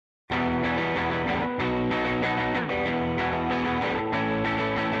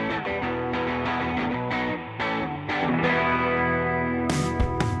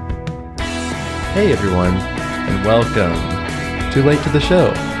Hey everyone, and welcome to Late to the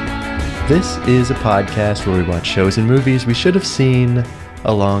Show. This is a podcast where we watch shows and movies we should have seen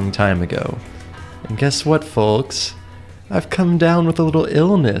a long time ago. And guess what, folks? I've come down with a little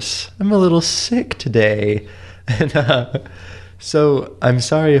illness. I'm a little sick today. And so I'm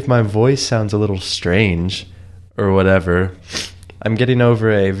sorry if my voice sounds a little strange or whatever. I'm getting over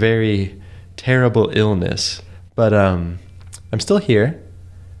a very terrible illness, but I'm still here.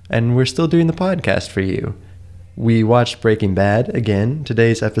 And we're still doing the podcast for you. We watched Breaking Bad again.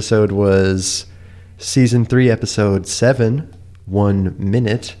 Today's episode was Season 3, Episode 7, 1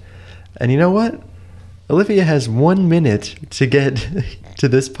 minute. And you know what? Olivia has 1 minute to get to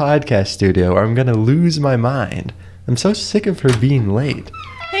this podcast studio or I'm going to lose my mind. I'm so sick of her being late.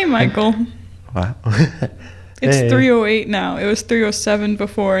 Hey, Michael. Wow. It's Hey. 3:08 now. It was 3:07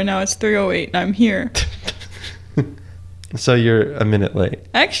 before, and now it's 3:08, and I'm here. So you're a minute late.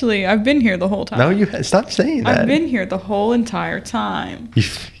 Actually, I've been here the whole time. No, stop saying that. I've been here the whole entire time.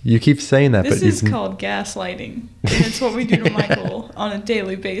 You keep saying that, This but is called gaslighting. It's what we do to Michael on a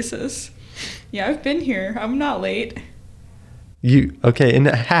daily basis. Yeah, I've been here. I'm not late. Okay, and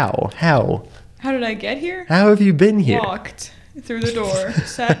how? How did I get here? How have you been here? Walked through the door,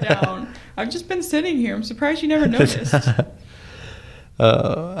 sat down. I've just been sitting here. I'm surprised you never noticed.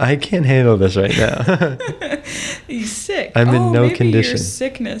 I can't handle this right now. He's sick. I'm in no maybe condition. Your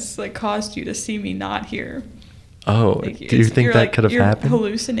sickness caused you to see me not here. Oh, do you think that could have happened? You're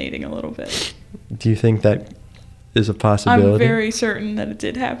hallucinating a little bit. Do you think that is a possibility? I'm very certain that it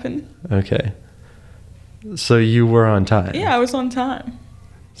did happen. Okay. So you were on time. Yeah, I was on time.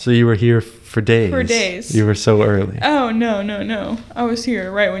 So you were here for days. For days. You were so early. Oh, no. I was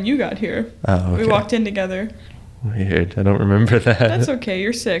here right when you got here. Oh, okay. We walked in together. Weird. I don't remember that. That's okay.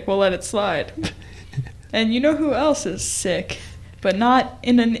 You're sick. We'll let it slide. And you know who else is sick? But not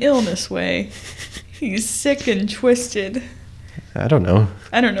in an illness way. He's sick and twisted. I don't know.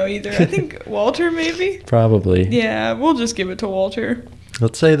 I don't know either. I think Walter, maybe? Probably. Yeah, we'll just give it to Walter.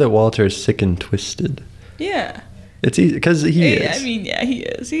 Let's say that Walter is sick and twisted. Yeah. It's easy because he is. I mean, yeah, he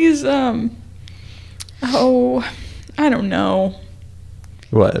is. He's, I don't know.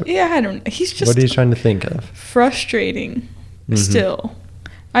 What? Yeah, I don't. He's just. What are you trying to think of? Frustrating. Mhm. Still,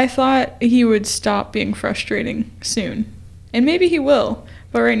 I thought he would stop being frustrating soon, and maybe he will.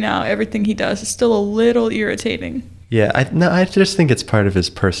 But right now, everything he does is still a little irritating. Yeah, I just think it's part of his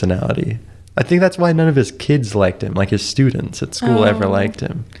personality. I think that's why none of his kids liked him, like his students at school ever liked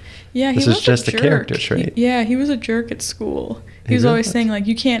him. Yeah, This he is was just a a jerk. character trait. He was a jerk at school. He He was really always was. saying,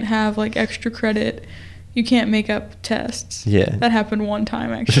 you can't have, extra credit. You can't make up tests. Yeah. That happened one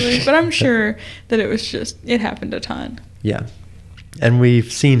time, actually. But I'm sure that it happened a ton. Yeah. And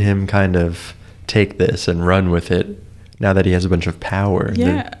we've seen him kind of take this and run with it now that he has a bunch of power in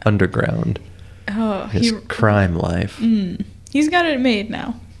Yeah. the underground. Oh, His crime life. He's got it made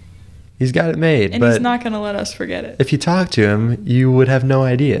now. He's got it made, And but he's not going to let us forget it. if you talk to him, you would have no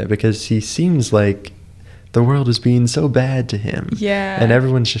idea because he seems like the world is being so bad to him. Yeah. And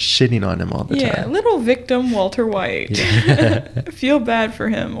everyone's just shitting on him all the Yeah, time. little victim Walter White. Yeah. Feel bad for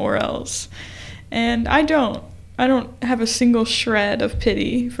him or else. And I don't have a single shred of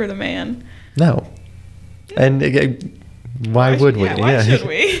pity for the man. No. And why would we? Yeah, why should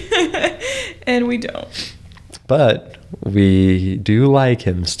we? And we don't. But we do like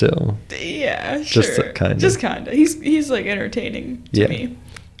him still. Yeah, Just sure. kinda. Just kind of. He's entertaining to me.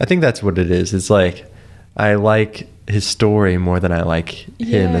 I think that's what it is. It's like I like his story more than I like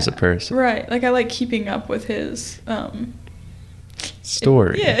him as a person. Right. I like keeping up with his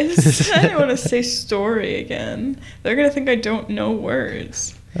Story. Yeah, I don't want to say story again. They're going to think I don't know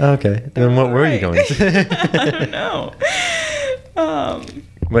words. Okay. Then what were you going to say? I don't know.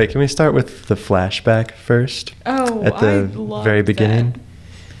 Wait, can we start with the flashback first? Oh, At the I love very beginning? that.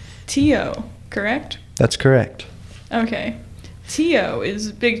 Tio, correct? That's correct. Okay. Tio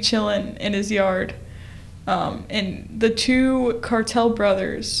is big chillin' in his yard. And the two cartel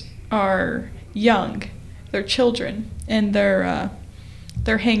brothers are young. They're children. And they're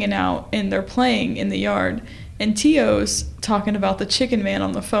hanging out and they're playing in the yard. And Tio's talking about the chicken man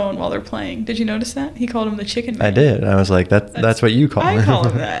on the phone while they're playing. Did you notice that? He called him the chicken man. I did. I was like, that's what you call him. I call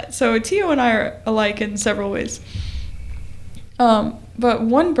him that. So Tio and I are alike in several ways. But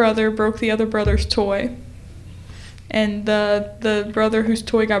one brother broke the other brother's toy. And the brother whose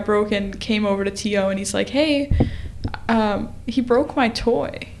toy got broken came over to Tio and he's like, hey, he broke my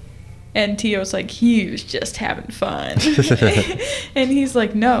toy. And Tio's like, he was just having fun. And he's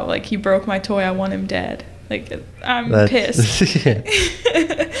like, no, he broke my toy. I want him dead. I'm pissed. Yeah.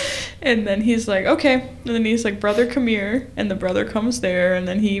 And then he's like, okay. And then he's like, brother, come here. And the brother comes there, and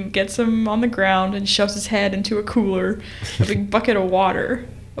then he gets him on the ground and shoves his head into a cooler, a big bucket of water,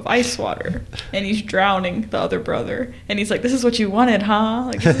 of ice water. And he's drowning the other brother. And he's like, this is what you wanted, huh?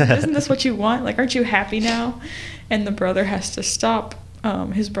 Like, isn't this what you want? Like, aren't you happy now? And the brother has to stop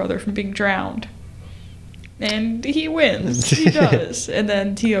his brother from being drowned. And he wins. He does. And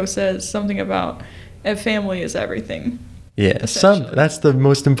then Tio says something about, family is everything. Yeah, that's the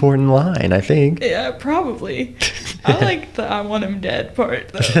most important line, I think. Yeah, probably. I like the I want him dead part,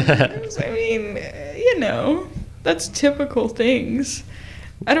 though. I mean, that's typical things.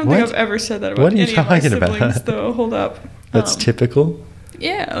 I don't think I've ever said that about any of my siblings, though. Hold up. That's typical?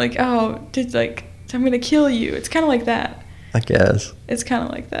 Yeah, like, I'm going to kill you. It's kind of like that. I guess. It's kind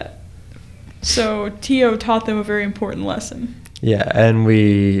of like that. So Tio taught them a very important lesson. Yeah, and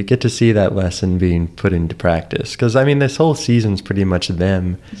we get to see that lesson being put into practice. Because, I mean, this whole season's pretty much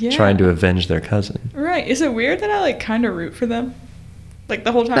them trying to avenge their cousin. Right. Is it weird that I, kind of root for them? Like,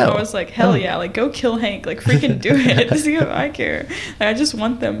 the whole time I was like, hell yeah, go kill Hank. Like, freaking do it. See if I care. I just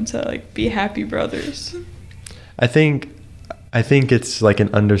want them to, be happy brothers. I think it's, an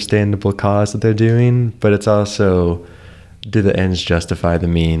understandable cause that they're doing, but it's also, do the ends justify the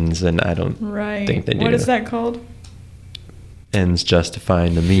means? And I don't think they do. What is that called? Ends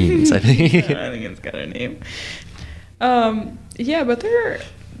justifying the means, I think. I think it's got a name. Yeah, but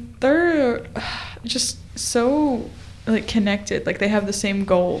they're just so connected. Like, they have the same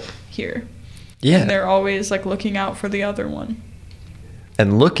goal here. Yeah. And they're always looking out for the other one.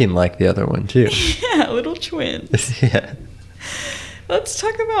 And looking like the other one too. Yeah, little twins. Yeah. Let's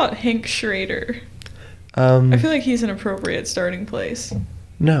talk about Hank Schrader. I feel like he's an appropriate starting place.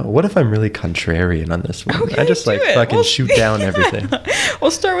 No, what if I'm really contrarian on this one? Okay, I just fucking shoot down everything. We'll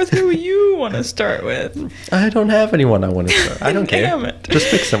start with who you want to start with. I don't have anyone I want to start. I don't care. Damn it.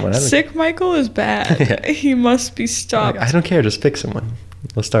 Just pick someone. Sick Michael is bad. Yeah. He must be stopped. I don't care. Just pick someone.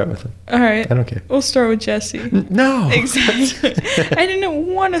 We'll start with him. All right. I don't care. We'll start with Jesse. No. Exactly. I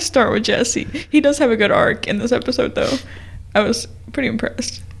didn't want to start with Jesse. He does have a good arc in this episode, though. I was pretty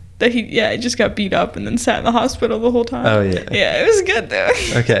impressed. That he just got beat up and then sat in the hospital the whole time. Oh, yeah. Yeah, it was good, though.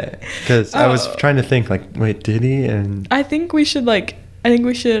 Okay, because I was trying to think, wait, did he? And I think we should,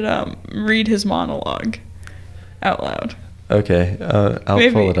 read his monologue out loud. Okay, I'll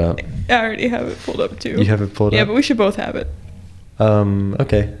pull it up. I already have it pulled up, too. You have it pulled up? Yeah, but we should both have it.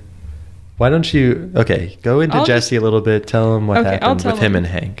 Okay. Why don't you, go into Jesse a little bit, tell him what happened with him and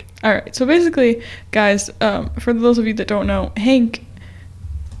Hank. All right, so basically, guys, for those of you that don't know, Hank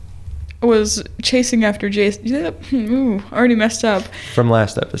was chasing after Jason. Ooh, already messed up. From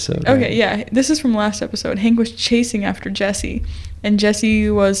last episode. Okay, right? Yeah. This is from last episode. Hank was chasing after Jesse. And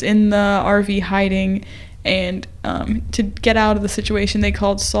Jesse was in the RV hiding. And to get out of the situation, they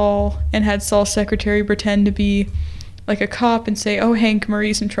called Saul and had Saul's secretary pretend to be a cop and say, oh, Hank,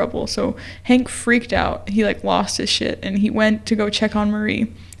 Marie's in trouble. So Hank freaked out. He lost his shit. And he went to go check on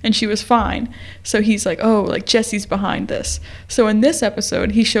Marie. And she was fine. So he's like, oh, Jesse's behind this. So in this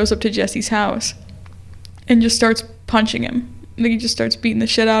episode, he shows up to Jesse's house and just starts punching him. He just starts beating the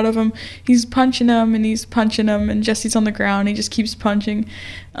shit out of him. He's punching him and he's punching him, and Jesse's on the ground. He just keeps punching.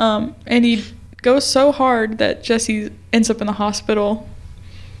 And he goes so hard that Jesse ends up in the hospital.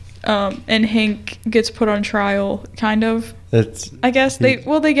 And Hank gets put on trial, kind of. I guess they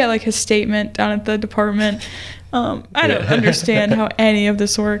get his statement down at the department. I don't understand how any of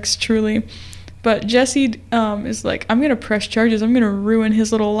this works, truly. But Jesse is like, I'm going to press charges. I'm going to ruin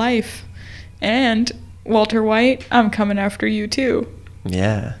his little life. And Walter White, I'm coming after you too.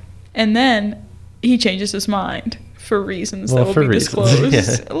 Yeah. And then he changes his mind for reasons that will be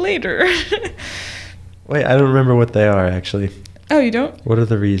disclosed later. Wait, I don't remember what they are, actually. Oh, you don't? What are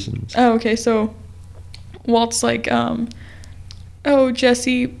the reasons? Oh, okay. So Walt's like, oh,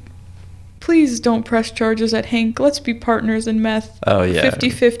 Jesse, please don't press charges at Hank. Let's be partners in meth. Oh, yeah.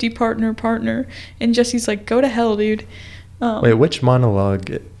 50-50 partner. And Jesse's like, go to hell, dude. Wait, which monologue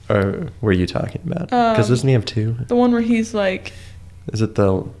were you talking about? Because doesn't he have two? The one where he's like... Is it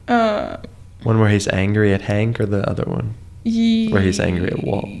the one where he's angry at Hank, or the other one? Where he's angry at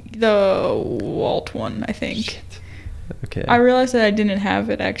Walt? The Walt one, I think. Shit. Okay. I realized that I didn't have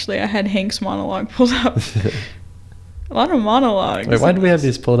it, actually. I had Hank's monologue pulled up. A lot of monologues. Wait, why do we have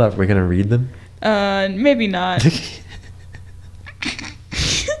these pulled up? We're going to read them? Maybe not.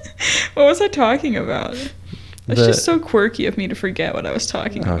 What was I talking about? It's just so quirky of me to forget what I was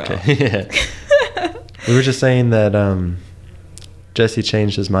talking about. Okay, yeah. We were just saying that Jesse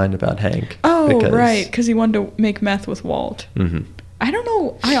changed his mind about Hank. Oh, right, because he wanted to make meth with Walt. Mm-hmm. I don't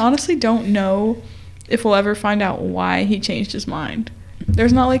know. I honestly don't know if we'll ever find out why he changed his mind.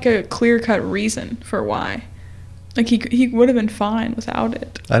 There's not like a clear-cut reason for why. Like he would have been fine without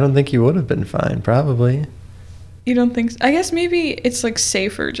it. I don't think he would have been fine, probably. You don't think so? I guess maybe it's like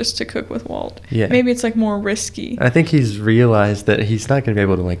safer just to cook with Walt. Yeah. Maybe it's like more risky. I think he's realized that he's not going to be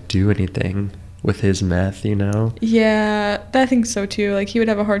able to like do anything with his meth, you know? Yeah, I think so too. Like he would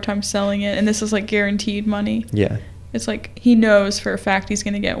have a hard time selling it, and this is like guaranteed money. Yeah. It's like he knows for a fact he's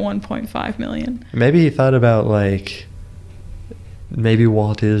going to get 1.5 million. Maybe he thought about like maybe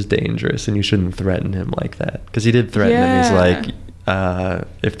Walt is dangerous and you shouldn't threaten him like that, because he did threaten him. He's like,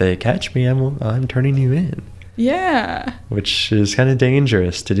 if they catch me, I'm turning you in. Yeah. Which is kind of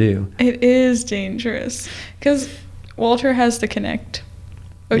dangerous to do. It is dangerous because Walter has the connect,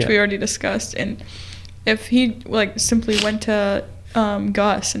 which Yeah. we already discussed, and if he like simply went to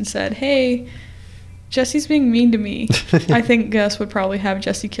Gus and said, "Hey, Jesse's being mean to me," I think Gus would probably have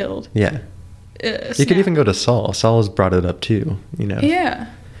Jesse killed. Yeah. You could even go to Saul. Saul has brought it up too, you know. Yeah.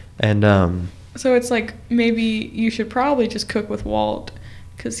 And So it's like maybe you should probably just cook with Walt,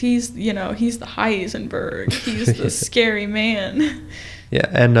 because he's the Heisenberg. He's the scary man. yeah,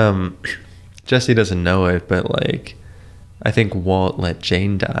 and Jesse doesn't know it, but like I think Walt let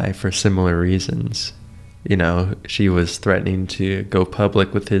Jane die for similar reasons. You know, she was threatening to go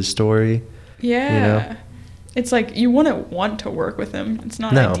public with his story. Yeah. You know? It's like you wouldn't want to work with him. It's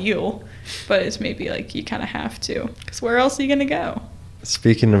not No. ideal, but it's maybe like you kind of have to. Because where else are you going to go?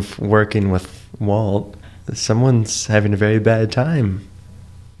 Speaking of working with Walt, someone's having a very bad time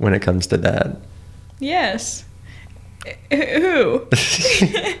when it comes to that. Yes. Who?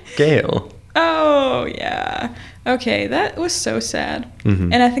 Gale. Oh, yeah. Okay, that was so sad.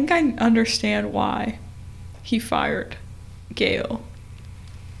 Mhm. And I think I understand why he fired Gale.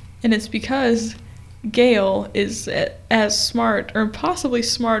 And it's because Gale is as smart, or possibly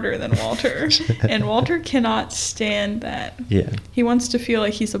smarter than Walter. And Walter cannot stand that. Yeah. He wants to feel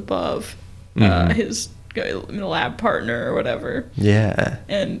like he's above Mhm. his lab partner or whatever. Yeah.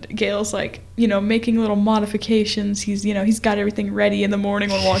 And Gale's like, making little modifications. He's got everything ready in the morning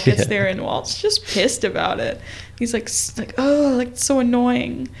when Walt gets Yeah. there, and Walt's just pissed about it. He's like, oh, like it's so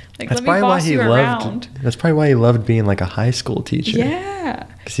annoying. Like, That's let me probably why boss he you loved. around. That's probably why he loved being like a high school teacher. Yeah.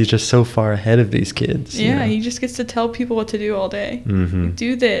 Because he's just so far ahead of these kids. you Yeah, know? he just gets to tell people what to do all day. Mhm.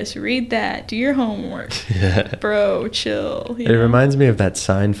 Do this, read that, do your homework. Yeah. Bro, chill. It reminds me of that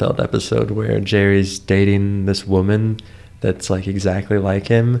Seinfeld episode where Jerry's dating this woman that's like exactly like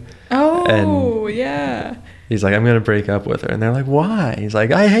him. Oh, yeah. He's like, I'm going to break up with her. And they're like, why? He's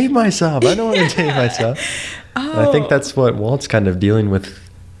like, I hate myself. I don't want to date myself. Oh. And I think that's what Walt's kind of dealing with,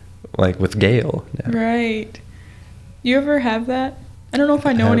 like with Gale now. Right. You ever have that? I don't know if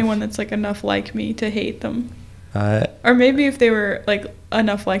I know have. anyone that's like enough like me to hate them. Uh, Or maybe if they were like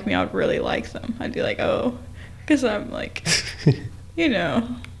enough like me, I would really like them. I'd be like, oh, because I'm like,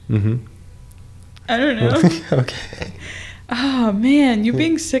 mm-hmm. I don't know. Okay. Oh man, you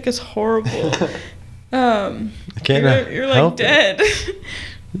being sick is horrible. I can't You're like help dead.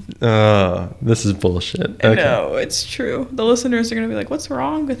 This is bullshit. Okay. No, it's true. The listeners are gonna be like, what's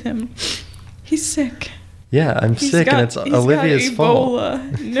wrong with him? He's sick. Yeah, I'm sick and it's he's Olivia's got fault.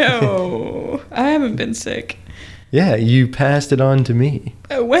 Ebola. No, I haven't been sick. Yeah, you passed it on to me.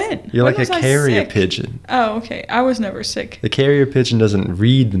 When? You're When like was a I carrier sick? pigeon. Oh, okay. I was never sick. The carrier pigeon doesn't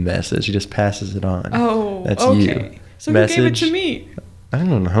read the message, he just passes it on. Oh, That's okay. you. So who gave it to Message- me? I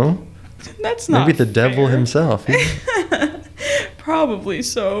don't know. That's not Maybe the devil fair. himself. Probably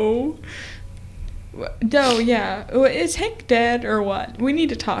so. No, yeah. Is Hank dead or what? We need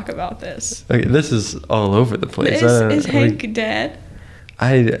to talk about this. Okay, this is all over the place. Is Hank dead?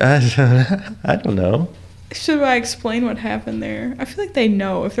 I don't know. Should I explain what happened there? I feel like they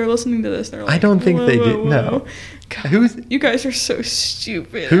know. If they're listening to this, they're like, I don't think whoa, they whoa, do. No. whoa. God, Who's- you guys are so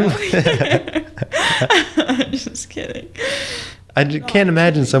stupid. Who- I'm just kidding. Can't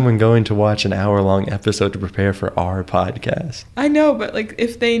imagine someone going to watch an hour-long episode to prepare for our podcast. I know, but like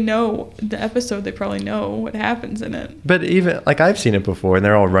if they know the episode, they probably know what happens in it. But even like I've seen it before, and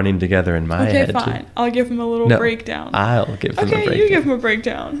they're all running together in my Okay, head. fine. I'll give him a little No, breakdown. I'll give them a Okay, breakdown. you give him a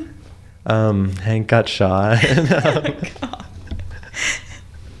breakdown. Hank got shot. God.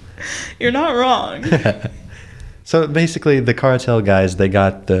 You're not wrong. So basically, the cartel guys, they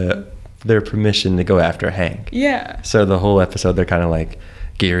got their permission to go after Hank. Yeah. So the whole episode, they're kind of like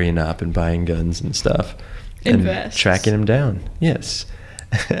gearing up and buying guns and stuff. Invests. And tracking him down. Yes.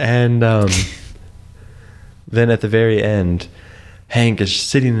 And then at the very end, Hank is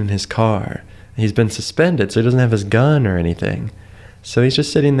sitting in his car. He's been suspended, so he doesn't have his gun or anything. So he's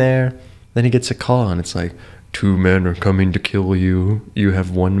just sitting there. Then he gets a call, and it's like, 2 men are coming to kill you. You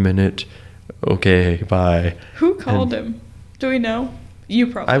have 1 minute. Okay, bye. Who called him? Do we know? You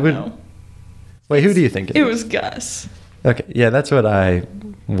probably I would. know. Wait, who do you think it It is? was Gus. Okay, yeah, that's what I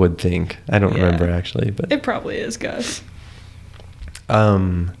would think. I don't Yeah. remember actually, but It probably is Gus.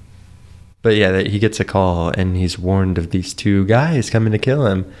 but yeah, he gets a call and he's warned of these two guys coming to kill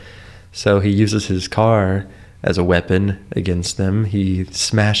him. So he uses his car as a weapon against them. He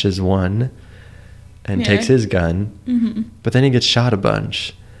smashes one and Yeah. takes his gun, Mm-hmm. but then he gets shot a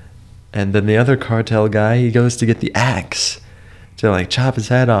bunch. And then the other cartel guy, he goes to get the axe to like chop his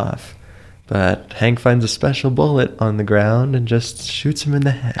head off. But Hank finds a special bullet on the ground and just shoots him in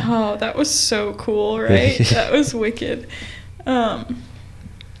the head. Oh, that was so cool, right? That was wicked.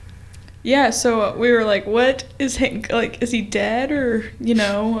 Yeah, so we were like, what is Hank, like, is he dead or,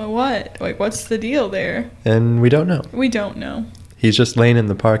 what? Like, what's the deal there? And we don't know. We don't know. He's just laying in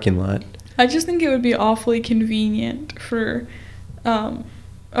the parking lot. I just think it would be awfully convenient for,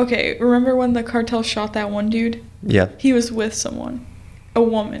 okay, remember when the cartel shot that one dude? Yeah. He was with someone, a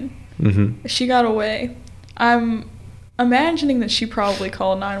woman. Mm-hmm. She got away. I'm imagining that she probably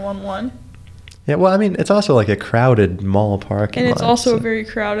called 911. Yeah, well, I mean, it's also like a crowded mall parking lot. And it's also so, a very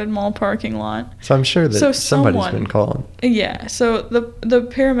crowded mall parking lot. So I'm sure that So somebody's someone- been called. Yeah, so the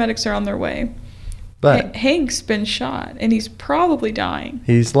paramedics are on their way. But Hank's been shot, and he's probably dying.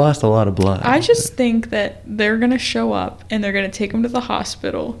 he's lost a lot of blood. I just think that they're going to show up, and they're going to take him to the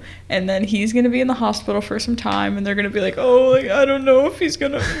hospital, and then he's going to be in the hospital for some time, and they're going to be like, oh, like, I don't know if he's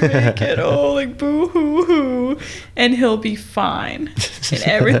going to make it. Oh, like, boo-hoo-hoo. And he'll be fine, and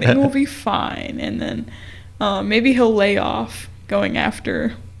everything will be fine. And then maybe he'll lay off going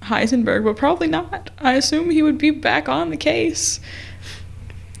after Heisenberg, but probably not. I assume he would be back on the case,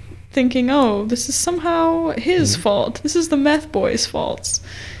 thinking, oh, this is somehow his fault. This is the meth boy's fault.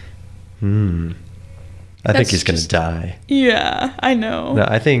 I think That's he's going to just- die. Yeah, I know. No,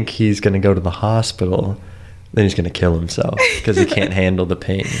 I think he's going to go to the hospital. Then he's going to kill himself because he can't handle the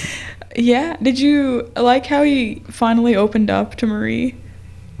pain. Yeah, did you like how he finally opened up to Marie?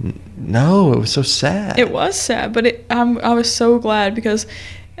 No, it was so sad. It was sad, but I was so glad because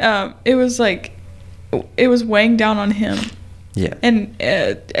it was like, it was weighing down on him. Yeah. And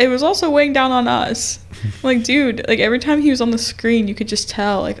it was also weighing down on us. Like, dude, like every time he was on the screen, you could just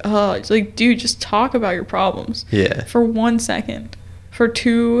tell, like, oh, it's like, dude, just talk about your problems. Yeah. For 1 second. For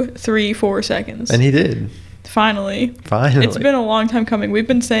 2, 3, 4 seconds. And he did. Finally. Finally. It's been a long time coming. We've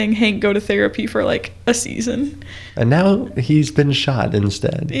been saying Hank go to therapy for like a season. And now he's been shot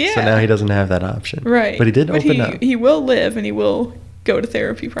instead. Yeah. So now he doesn't have that option. Right. But he did open up. He will live and he will go to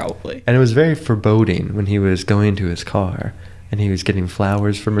therapy probably. And it was very foreboding when he was going to his car and he was getting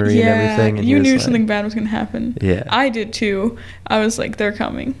flowers for Marie and everything. And you he was knew like, something bad was going to happen. Yeah. I did too. I was like, they're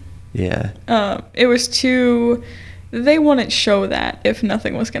coming. Yeah. It was too... They wouldn't show that if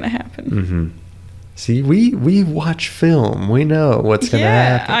nothing was going to happen. Mm-hmm. See, we watch film. We know what's going to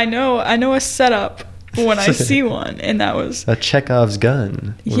happen. I know a setup when I see one, and that was... A Chekhov's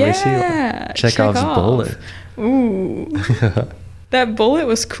gun. When we see one. Chekhov's Chekhov. bullet. Ooh. That bullet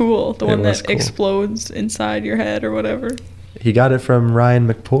was cool. The It one was that cool. explodes inside your head or whatever. He got it from Ryan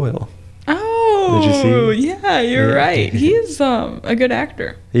McPoyle. Oh, Did you see? yeah, you're Yeah. right. He is a good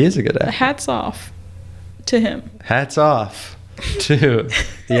actor. He is a good actor. Hats off to him. Hats off to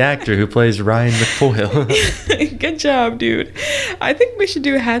the actor who plays Ryan McPoyle. Good job, dude. I think we should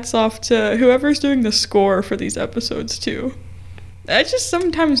do hats off to whoever's doing the score for these episodes too. I just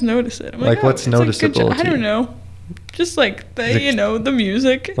sometimes notice it. I'm Like, oh, what's it's good noticeable job. I to don't you? know. Just like the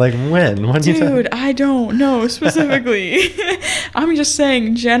music. Like when? When you Dude, I don't know specifically. I'm just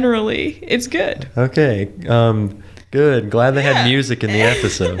saying generally, it's good. Okay. Good. Glad they Yeah. had music in the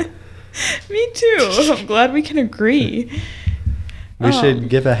episode. Me too. I'm glad we can agree. We should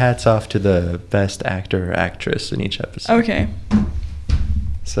give a hats off to the best actor or actress in each episode. Okay.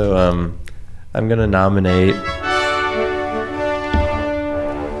 So I'm gonna nominate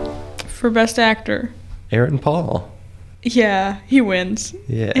For best actor. Aaron Paul. Yeah, he wins.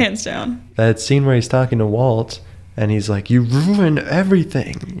 Yeah. Hands down. That scene where he's talking to Walt and he's like, "You ruined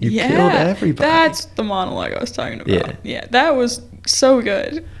everything. You killed everybody." That's the monologue I was talking about. Yeah. Yeah, that was so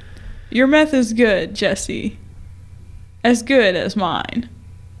good. Your meth is good, Jesse. As good as mine.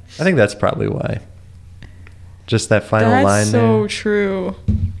 I think that's probably why. Just that final That's line so there. true.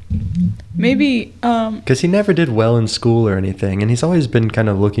 Maybe, Because he never did well in school or anything, and he's always been kind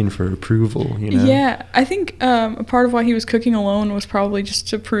of looking for approval, you know? yeah, I think a part of why he was cooking alone was probably just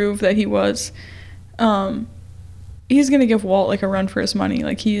to prove that he was, he's going to give Walt like a run for his money.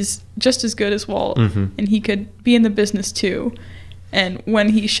 Like he's just as good as Walt, Mhm. and he could be in the business too. And when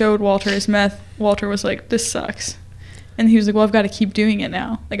he showed Walter his meth, Walter was like, "This sucks." And he was like, well, I've got to keep doing it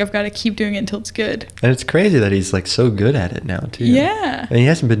now. Like, I've got to keep doing it until it's good. And it's crazy that he's like so good at it now too. Yeah. And he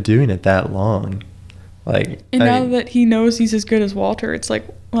hasn't been doing it that long. Like, And now that he knows he's as good as Walter, it's like,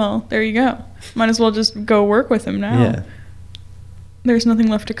 well, there you go. Might as well just go work with him now. Yeah. There's nothing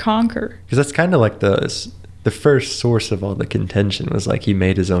left to conquer. Because that's kind of like the first source of all the contention was like he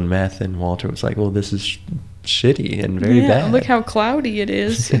made his own meth, and Walter was like, well, this is shitty and very bad. Look how cloudy it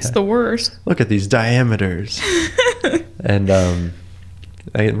is. Yeah. It's the worst. Look at these diameters. And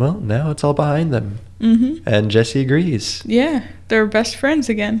well, now it's all behind them. Mm-hmm. And Jesse agrees. Yeah, they're best friends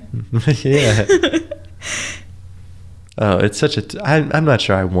again. Yeah. Oh, it's such a... I'm not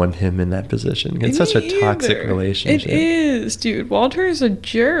sure I want him in that position. It's such a toxic relationship. It is, dude. Walter is a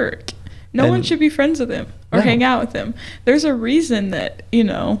jerk. No one should be friends with him or hang out with him. There's a reason that, he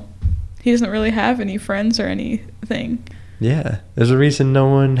doesn't really have any friends or anything. Yeah. There's a reason no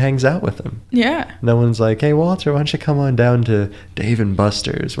one hangs out with him. Yeah. No one's like, hey, Walter, why don't you come on down to Dave and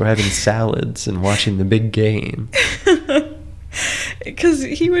Buster's? We're having salads and watching the big game. Because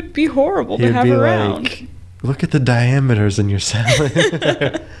he would be horrible to have around. Like, look at the diameters in your salad.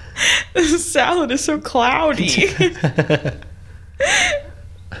 This salad is so cloudy.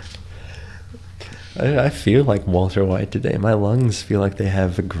 I feel like Walter White today. My lungs feel like they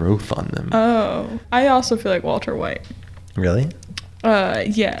have a growth on them. Oh, I also feel like Walter White. Really?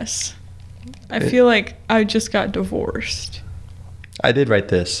 Yes. I feel like I just got divorced. I did write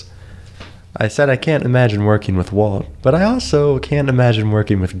this. I said I can't imagine working with Walt, but I also can't imagine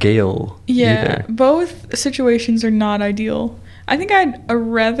working with Gail either. Both situations are not ideal. I think I'd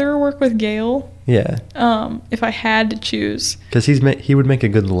rather work with Gail. Yeah. If I had to choose. Because he would make a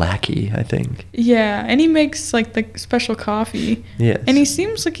good lackey, I think. Yeah, and he makes like the special coffee. Yes. And he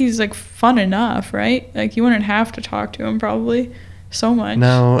seems like he's like fun enough, right? Like you wouldn't have to talk to him probably so much.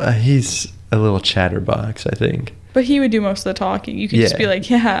 No, he's a little chatterbox, I think. But he would do most of the talking. You could just be like,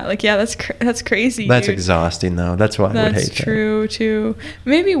 that's crazy. That's dude. Exhausting though. That's why I would hate that. That's true too.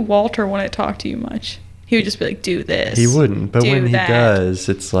 Maybe Walter wouldn't talk to you much. He would just be like, do this. He wouldn't, but when he does,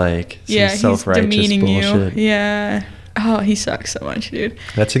 it's like some self-righteous demeaning bullshit. You. Yeah. Oh, he sucks so much, dude.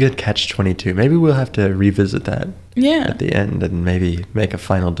 That's a good catch-22. Maybe we'll have to revisit that at the end and maybe make a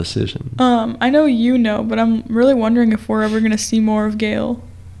final decision. I know, but I'm really wondering if we're ever going to see more of Gail.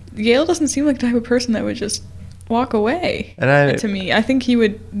 Gail doesn't seem like the type of person that would just walk away. And to me, I think he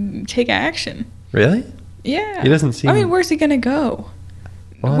would take action. Really? Yeah. He doesn't seem... I mean, where's he going to go?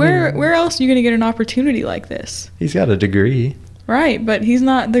 Well, where else are you going to get an opportunity like this? He's got a degree. Right, but the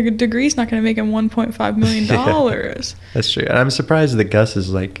degree's not going to make him $1.5 million. That's true. And I'm surprised that Gus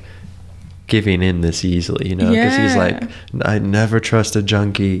is like giving in this easily, because he's like, I never trust a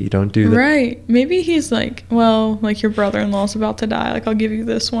junkie. You don't do that. Right. Maybe he's like, well, like your brother-in-law's about to die. Like, I'll give you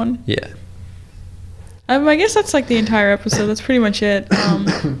this one. Yeah. I guess that's like the entire episode. That's pretty much it.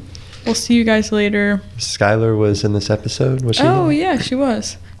 We'll see you guys later. Skylar was in this episode? Was she? Oh, yeah, she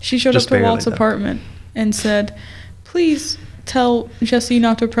was. She showed up to Walt's apartment and said, please tell Jesse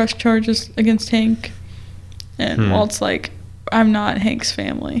not to press charges against Hank. And Walt's like, I'm not Hank's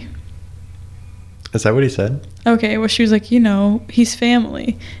family. Is that what he said? Okay, well, she was like, he's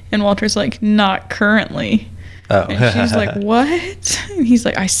family. And Walter's like, not currently. Oh. And she's like, what? And he's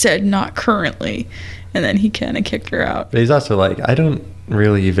like, I said not currently. And then he kind of kicked her out. But he's also like, I don't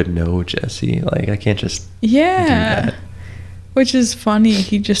really even know Jesse. Like, I can't just do that. Which is funny.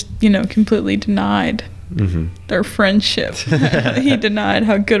 He just, completely denied their friendship. He denied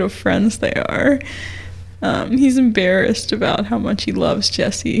how good of friends they are. He's embarrassed about how much he loves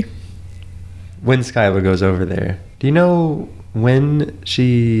Jesse. When Skylar goes over there, do you know when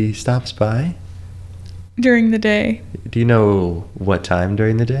she stops by? During the day. Do you know what time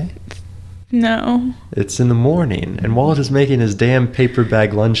during the day? No. It's in the morning, and Walt is making his damn paper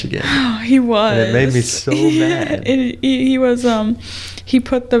bag lunch again. Oh, he was. And it made me so mad. He was, he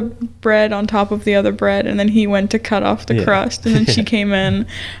put the bread on top of the other bread, and then he went to cut off the crust, and then she came in. I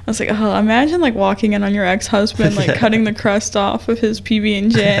was like, oh, imagine, like, walking in on your ex-husband, like, cutting the crust off of his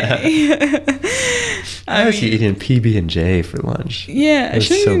PB&J. I was eating PB&J for lunch. Yeah. It's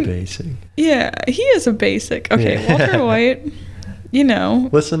so basic. Yeah, he is a basic. Okay, yeah. Walter White...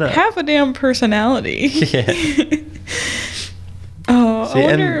 listen up. Have a damn personality. Yeah. I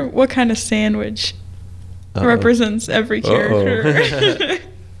wonder what kind of sandwich represents every character.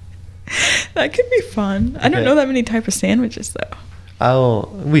 That could be fun. I don't know that many type of sandwiches though.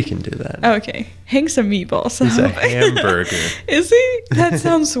 We can do that. Okay. Hank's a meatball sub. He's a hamburger. Is he? That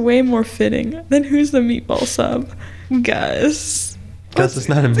sounds way more fitting. Then who's the meatball sub? Gus. Gus is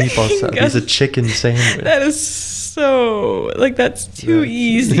not a meatball sub. He's a chicken sandwich. That is so like that's too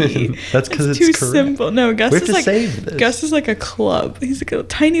easy. That's because it's too correct. simple. No, Gus We have is to like save this. Gus is like a club. He's like a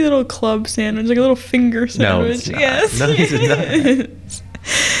tiny little club sandwich, like a little finger No, sandwich. it's not. Yes, No, he's he not. is.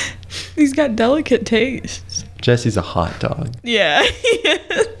 He's got delicate tastes. Jesse's a hot dog. Yeah, he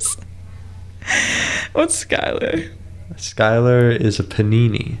is. What's Skylar? Skylar is a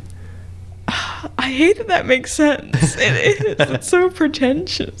panini. I hate that that makes sense. It is. It's so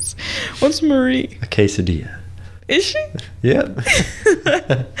pretentious. What's Marie? A quesadilla. Is she? Yep.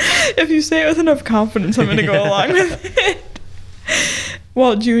 If you say it with enough confidence, I'm going to go along with it.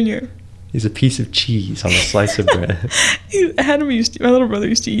 Walt Jr. He's a piece of cheese on a slice of bread. My little brother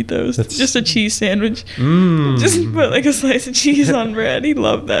used to eat those. That's- Just a cheese sandwich. Mmm. Just put like a slice of cheese on bread. He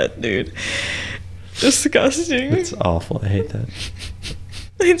loved that, dude. Disgusting. It's awful. I hate that.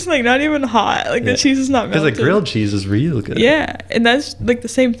 It's like not even hot. Like Yeah. the cheese is not Because melted. the grilled cheese is real good. Yeah, and that's like the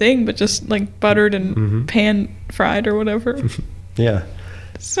same thing, but just like buttered and Mhm. pan fried or whatever. Yeah.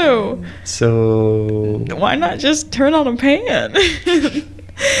 So So why not just turn on a pan?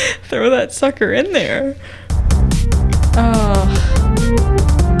 Throw that sucker in there.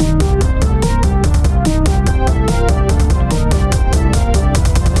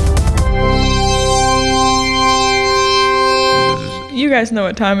 You guys know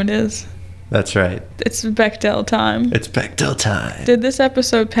what time it is. that's right. It's Bechdel time. It's Bechdel time. Did this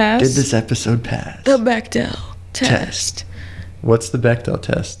episode pass? Did this episode pass? The Bechdel test. What's the Bechdel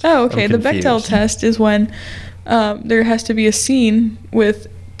test? Oh, okay. I'm The Bechdel confused. test is when there has to be a scene with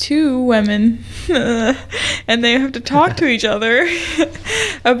two women and they have to talk to each other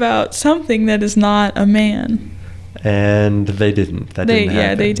about something that is not a man. And they didn't. That didn't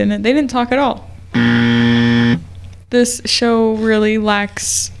happen. They didn't. They didn't talk at all. This show really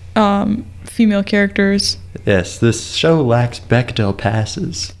lacks female characters. Yes, this show lacks Bechdel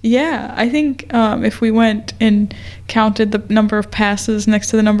passes. Yeah, I think if we went and counted the number of passes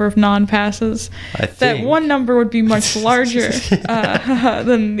next to the number of non-passes, I that think one number would be much larger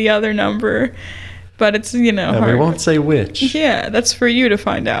than the other number. But it's, And hard. we won't say which. Yeah, that's for you to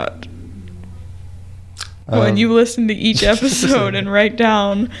find out. When Um, you listen to each episode and write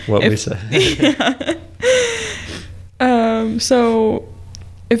down What we said. Yeah. So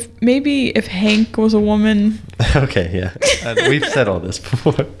if Hank was a woman Okay, yeah. We've said all this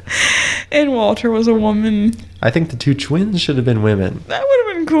before. and Walter was a woman, I think the two twins should have been women. that would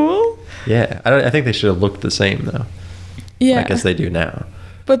have been cool. Yeah, I think they should have looked the same though. Yeah. Like as they do now.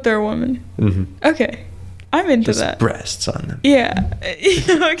 But they're women. Hmm. Okay. I'm into Just that. breasts on them. Yeah.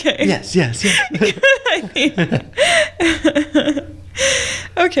 Okay. Yes, yes, yes. Good idea.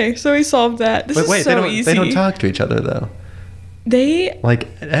 Okay, so we solved that. This But is wait, so they don't. easy. They don't talk to each other though. They Like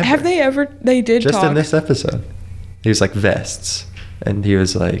ever. have they ever? They did Just talk. in this episode, he was like vests, and he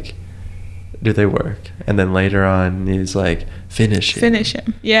was like, "Do they work?" And then later on, he's like, "Finish it." Finish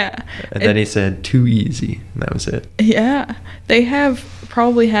him. Yeah. And then he said, "Too easy," and that was it. Yeah. They have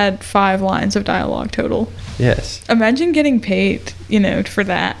probably had 5 lines of dialogue total. Yes. Imagine getting paid, for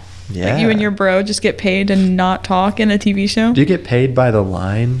that. Yeah. Like you and your bro just get paid to not talk in a TV show? Do you get paid by the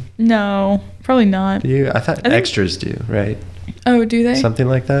line? No, probably not. Do you? I thought I think- extras do, right? Oh, do they? Something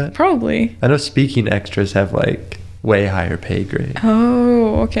like that. Probably. I know speaking extras have like way higher pay grade.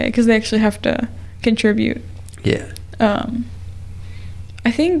 Oh, okay, because they actually have to contribute. Yeah.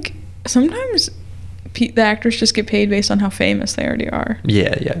 I think sometimes the actors just get paid based on how famous they already are.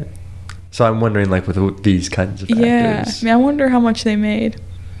 Yeah, yeah. So I'm wondering, like, with these kinds of Yeah, actors. I mean, I wonder how much they made.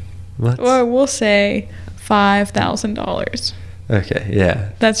 Let's- Well, we'll say $5,000. okay, yeah.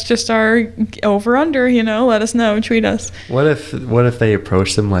 That's just our over under. Let us know. Tweet us. What if they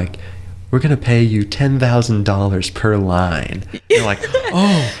approach them like, we're gonna pay you $10,000 per line? You're like,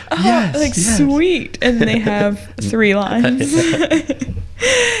 oh, yes, like yes. sweet, and they have 3 lines.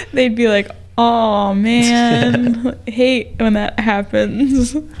 They'd be like, oh man, hate when that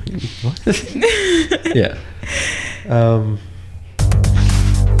happens. What? Yeah. Oh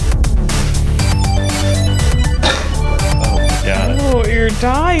my god. Oh, you're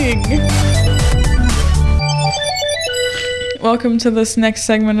dying. Welcome to this next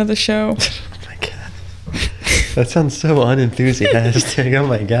segment of the show. Oh my god. That sounds so unenthusiastic. Oh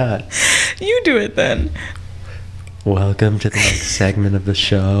my god. You do it then. Welcome to the next segment of the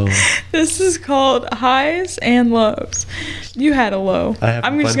show. This is called highs and lows. You had a low. I have a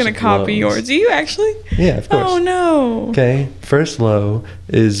I'm just bunch gonna of copy lows. yours. Do you actually? Yeah, of course. Oh no. Okay, first low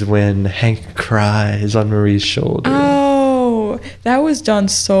is when Hank cries on Marie's shoulder. Oh, that was done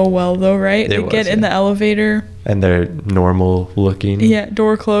so well though, right? It They was, get in yeah. the elevator. And they're normal looking. Yeah,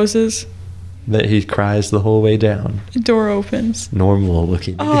 door closes. That he cries the whole way down. Door opens. Normal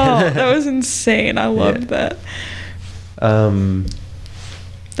looking. Oh, that was insane. I loved Yeah. that.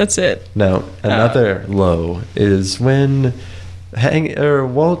 That's it. No, another low is when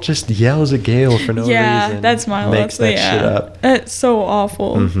Walt just yells at Gale for no reason. Yeah, that's my low. Makes that shit up. That's so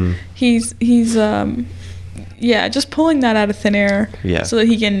awful. Mhm. He's just pulling that out of thin air. Yeah. So that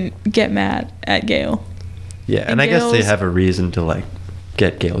he can get mad at Gale. Yeah, and I guess they have a reason to like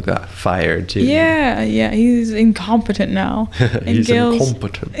get Gale got fired too. Yeah, he's incompetent now. And He's Gale's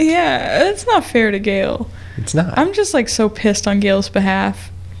incompetent. Yeah, it's not fair to Gale. It's not. I'm just like so pissed on Gale's behalf.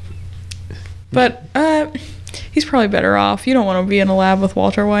 But he's probably better off. You don't want to be in a lab with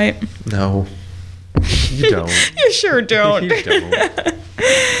Walter White. No. You don't. You sure don't. You don't.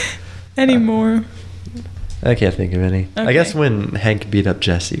 Anymore. I can't think of any. I Okay. guess when Hank beat up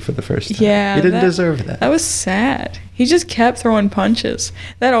Jesse for the first time. Yeah, He didn't deserve that. That was sad. He just kept throwing punches.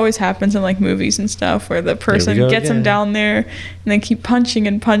 That always happens in like movies and stuff where the person go gets him again. down there and they keep punching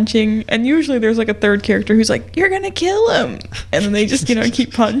and punching. And usually there's like a third character who's like, "You're going to kill him." And then they just,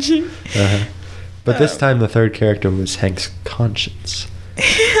 keep punching. Uh-huh. But this time the third character was Hank's conscience.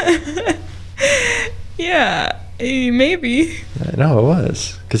 Yeah, maybe. No, it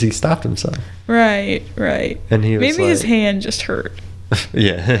was. Because he stopped himself. Right. And he was Maybe his like- hand just hurt.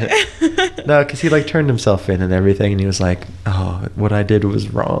 Yeah. No, because he like turned himself in and everything, and he was like, "Oh, what I did was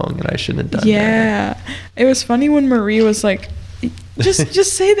wrong, and I shouldn't have done that." Yeah. It was funny when Marie was like,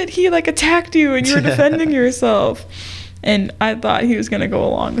 just say that he like attacked you and you were defending yourself. And I thought he was going to go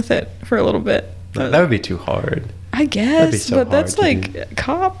along with it for a little bit. That would be too hard. I guess, so but that's hard to like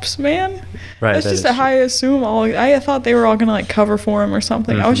cops, man. Right, That's that just is how I assume all. I thought they were all gonna like cover for him or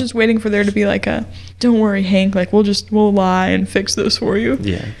something. I was Mhm. just waiting for there to be like a, "Don't worry, Hank. Like we'll lie and fix this for you."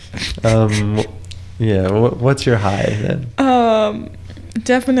 Yeah. Yeah. What's your high then?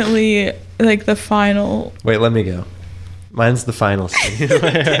 Definitely like the final. Wait, let me go. Mine's the final scene.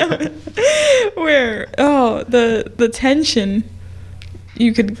 Where the tension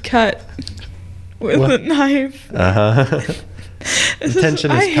you could cut with What? a knife. Uh-huh. The tension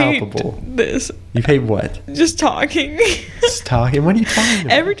I is hate palpable. this. You hate what? Just talking. Just talking? What are you talking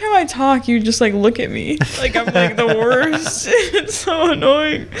about? Every time I talk, you just like look at me like I'm like the worst. It's so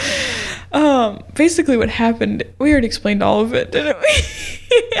annoying. Basically, what happened? We already explained all of it, didn't we?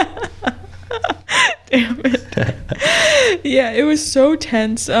 Damn it. Yeah, it was so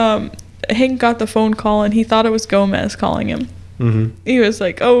tense. Hank got the phone call and he thought it was Gomez calling him. Mm-hmm. He was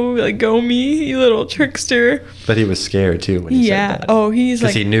like, "Oh, like go me, you little trickster." But he was scared too when he Yeah. said that. Oh, he's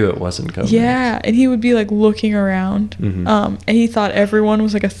because like, he knew it wasn't Gomez. yeah, and he would be like looking around, Mhm. and he thought everyone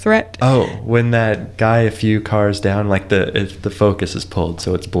was like a threat. Oh, when that guy a few cars down, like the focus is pulled,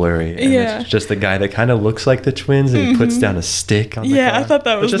 so it's blurry. And Yeah. It's just the guy that kind of looks like the twins, and he puts Mhm. down a stick on the Yeah, car. I thought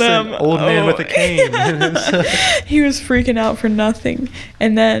that was It's just them. an old man with a cane. He was freaking out for nothing,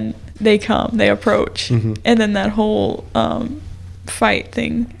 and then they approach, Mhm. and then that whole fight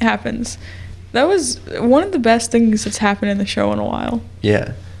thing happens. That was one of the best things that's happened in the show in a while.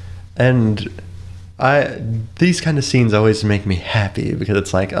 Yeah, and these kind of scenes always make me happy because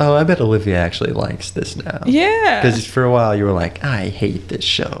it's like, oh, I bet Olivia actually likes this now. Yeah. Because for a while you were like, I hate this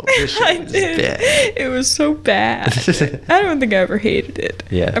show. This show I is did. bad. It was so bad. I don't think I ever hated it.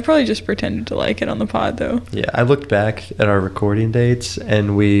 Yeah. I probably just pretended to like it on the pod though. Yeah, I looked back at our recording dates,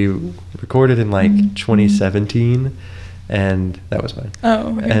 and we recorded in like 2017, and that was fine.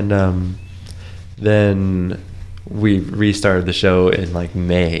 Oh, okay. And then we restarted the show in like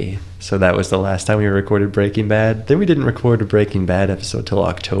May, so that was the last time we recorded Breaking Bad. Then we didn't record a Breaking Bad episode till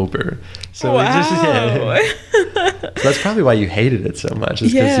October. So wow. it just, yeah. So that's probably why you hated it so much,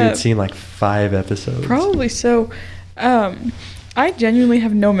 is because you Yeah. had seen like 5 episodes. Probably so. I genuinely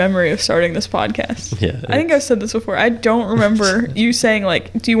have no memory of starting this podcast. Yeah, I think I've said this before. I don't remember you saying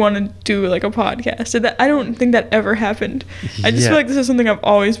like, "Do you want to do like a podcast?" I don't think that ever happened. I just Yeah. feel like this is something I've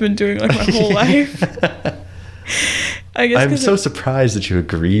always been doing like my whole life. I guess I'm 'cause so surprised that you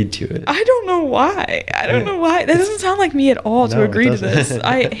agreed to it. I don't know why. I don't know why. That doesn't sound like me at all to No, it agree to this. doesn't.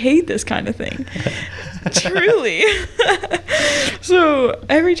 I hate this kind of thing. Truly. So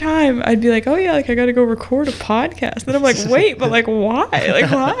every time I'd be like, "Oh yeah, like I gotta go record a podcast." Then I'm like, "Wait, but like why? Like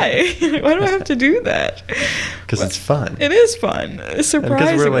why? Why do I have to do that?" Because it's fun. It is fun,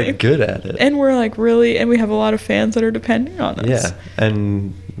 surprisingly. Because we're like good at it. And we're like really, and we have a lot of fans that are depending on us. Yeah.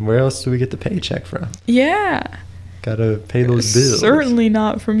 And where else do we get the paycheck from? Yeah. Gotta pay those bills. Certainly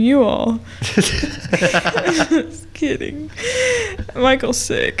not from you all. Just kidding. Michael's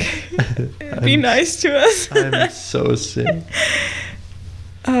sick. Be nice to us. I'm so sick.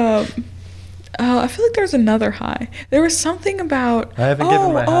 I feel like there's another high. There was something about. I haven't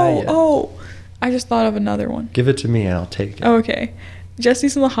given my high yet. Oh, I just thought of another one. Give it to me and I'll take it. Oh, okay.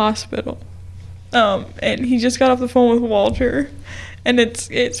 Jesse's in the hospital. And he just got off the phone with Walter, and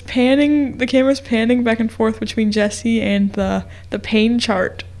it's panning. The camera's panning back and forth between Jesse and the pain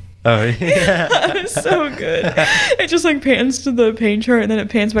chart. Oh yeah, That was so good. It just like pans to the pain chart, and then it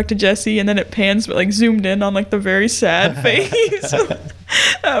pans back to Jesse, and then it pans but like zoomed in on like the very sad face.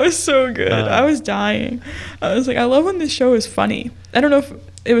 That was so good. I was dying. I was like, I love when this show is funny. I don't know if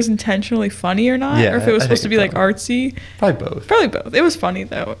it was intentionally funny or not, or if it was supposed to be like artsy. Probably both. Probably both. It was funny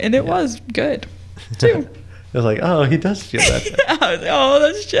though, and it was good too. It was like, oh, he does feel that. Yeah, I was like, oh,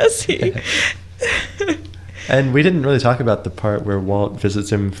 that's Jesse. And we didn't really talk about the part where Walt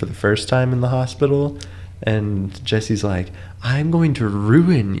visits him for the first time in the hospital, and Jesse's like, I'm going to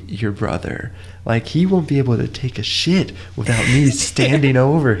ruin your brother. Like, he won't be able to take a shit without me standing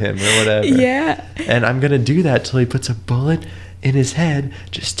over him or whatever. Yeah. And I'm going to do that till he puts a bullet in his head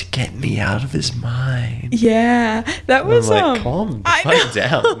just to get me out of his mind. Yeah, that was I'm like, calm the fuck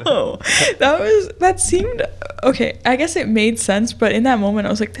down. That seemed okay. I guess it made sense, but in that moment, I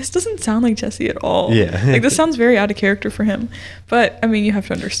was like, this doesn't sound like Jesse at all. Yeah, like this sounds very out of character for him. But I mean, you have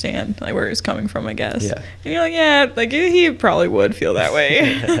to understand like where he's coming from, I guess. Yeah. And you're like, yeah, like he probably would feel that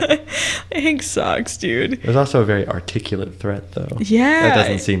way. Hank sucks, dude. It was also a very articulate threat, though. Yeah, that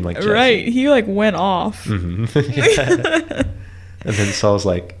doesn't seem like Jesse. Right. He like went off. Mm-hmm. And then Saul's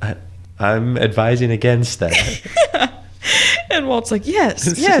like, I'm advising against that. And Walt's like,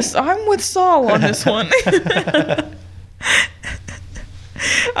 yes, I'm with Saul on this one.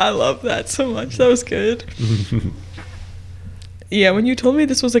 I love that so much. That was good. Yeah, when you told me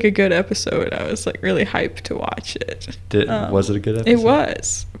this was like a good episode, I was like really hyped to watch it. Was it a good episode? It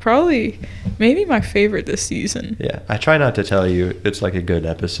was. Probably, maybe my favorite this season. Yeah, I try not to tell you it's like a good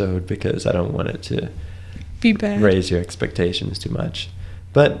episode because I don't want it to be bad. Raise your expectations too much.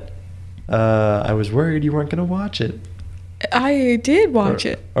 But I was worried you weren't going to watch it. I did watch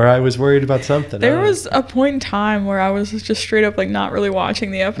it. Or I was worried about something. There was a point in time where I was just straight up like not really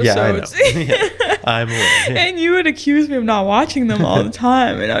watching the episodes. Yeah, I know. Yeah, I'm aware. And you would accuse me of not watching them all the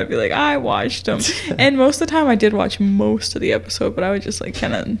time, and I'd be like, I watched them. And most of the time I did watch most of the episode, but I would just like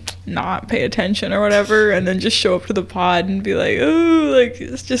kind of not pay attention or whatever, and then just show up to the pod and be like, oh, like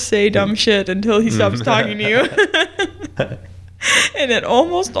let's just say dumb shit until he stops talking to you. And it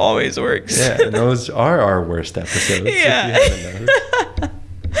almost always works. Yeah, and those are our worst episodes. Yeah. If you haven't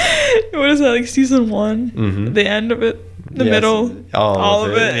noticed. What is that, like season 1? Mm-hmm. The end of it? The middle? All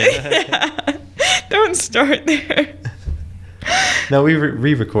of it. Yeah. Don't start there. No, we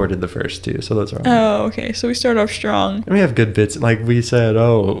re-recorded the first two, so those are all. Oh, okay. So we start off strong. And we have good bits. Like we said,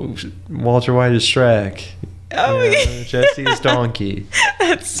 Walter White is Shrek. Oh, yeah. Jesse is Donkey.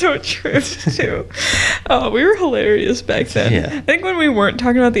 That's so true, too. Oh, we were hilarious back then. Yeah. I think when we weren't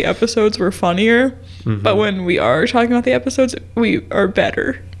talking about the episodes, we're funnier. Mm-hmm. But when we are talking about the episodes, we are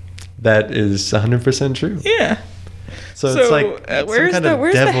better. That is 100% true. Yeah. So it's like where's some kind the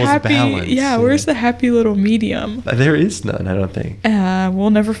of devil's happy balance. Yeah, where's the happy little medium? There is none, I don't think. We'll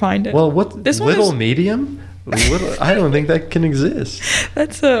never find it. Well, what this little one is, medium? I don't think that can exist.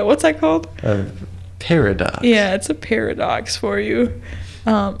 That's what's that called? Paradox. Yeah, it's a paradox for you.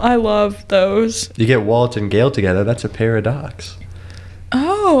 I love those. You get Walt and Gail together, that's a paradox.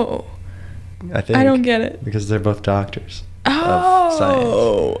 Oh. I think. I don't get it. Because they're both doctors. Oh. Of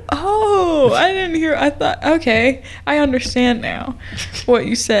science. Oh, I didn't hear. I thought, okay, I understand now what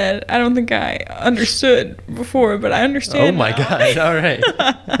you said. I don't think I understood before, but I understand. Oh my now. God, all right.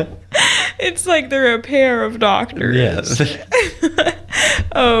 It's like they're a pair of doctors. Yes.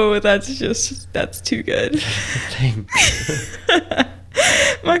 Oh, that's too good. Thanks.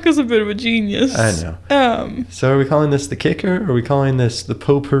 Michael's a bit of a genius. I know. So are we calling this the kicker? Or are we calling this the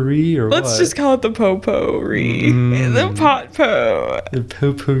potpourri or let's what? just call it the potpourri. The pot-po. The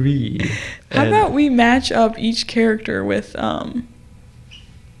potpourri. How about we match up each character with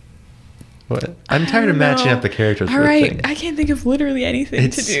what? I'm tired of matching up the characters. All right, I can't think of literally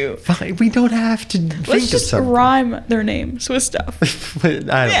anything to do. Fine. We don't have to think Let's of just something. rime their names with stuff.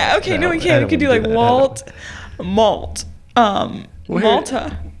 Yeah, okay, no, we can't. We could do like Walt, Malt,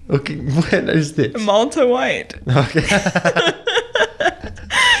 Malta. Okay, what is this? Malta White. Okay.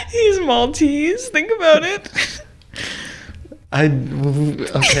 He's Maltese. Think about it.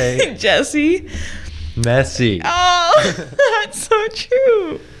 Okay. Jesse. Messy. Oh, that's so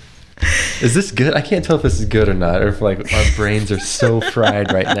true. Is this good? I can't tell if this is good or not, or if like our brains are so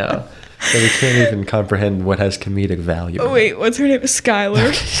fried right now that we can't even comprehend what has comedic value. Oh wait, what's her name?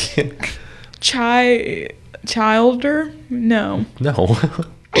 Skylar. Childer? No. No.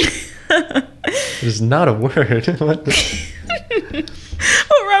 It's not a word. What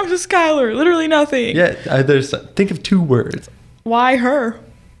rhymes with Skylar? Literally nothing. Yeah, think of two words. Why her?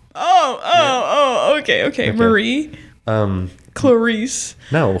 Okay. Okay. Marie. Clarice.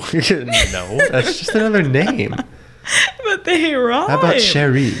 No. No, that's just another name. But they rhyme. How about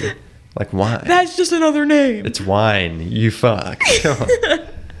Sherry? Like wine. That's just another name. It's wine. You fuck. Come on.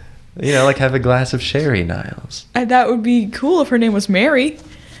 Like have a glass of sherry, Niles. That would be cool if her name was Mary.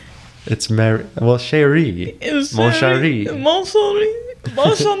 It's Mary. Well, Sherry. Mon Sherry. Mon Sherry.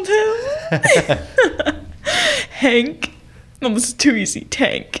 Bon Chantel. Hank. No, this is too easy.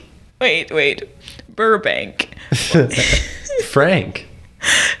 Tank. Wait. Burbank. Frank.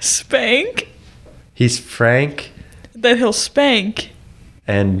 Spank. He's Frank. Then he'll spank.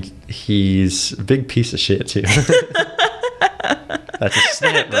 And he's a big piece of shit, too. That's a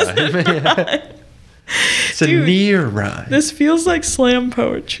snap rhyme. It's Dude, a near rhyme. This feels like slam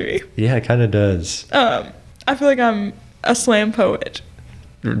poetry. Yeah, it kind of does. I feel like I'm a slam poet.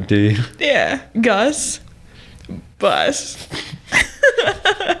 Do you? Yeah. Gus. Bus.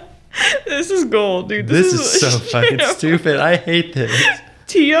 This is gold, dude. This is so fucking stupid. I hate this.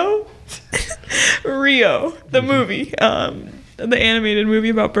 Tio. Rio. The movie. The animated movie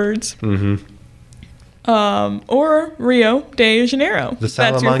about birds. Mm-hmm. Or Rio de Janeiro. The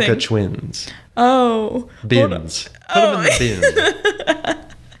Salamanca twins. Oh. Bins. Put them in the bin.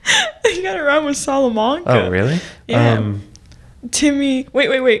 You got it wrong with Salamanca. Oh, really? Yeah. Timmy.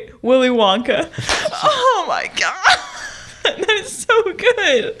 Wait. Willy Wonka. Oh my god. That is so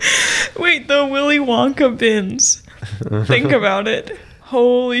good. Wait, the Willy Wonka bins. Think about it.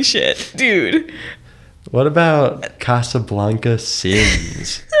 Holy shit, dude. What about Casablanca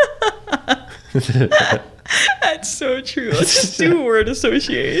sins? That's so true. Let's just do word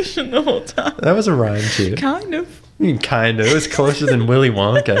association the whole time. That was a rhyme too. Kind of. Kind of. It was closer than Willy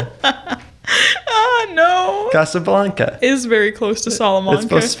Wonka. No. Casablanca. Is very close to Salamanca. It's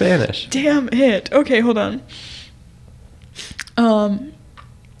both Spanish. Damn it. Okay, hold on.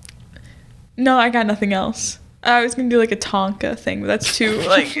 No, I got nothing else. I was gonna do like a Tonka thing, but that's too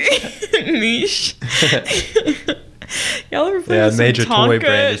like niche. Y'all ever play Yeah, with some major Tonka? toy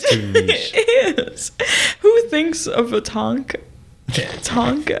brand is too niche. It is. Who thinks of a Tonka?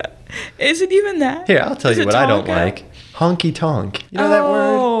 Tonka. Is it even that? Here, I'll tell Is you it what I don't Tonka? like. Honky tonk. You know that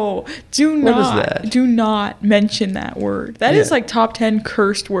word? Oh, do What is not. that? Do not mention that word. That is Yeah. like top 10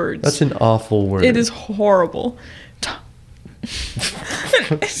 cursed words. That's an awful word. It is horrible.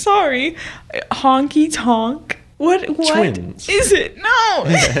 Sorry. Honky tonk. What Twins. is it? No.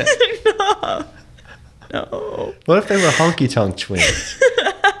 No. What if they were honky tonk twins?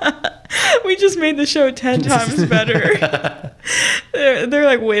 We just made the show 10 times better. They're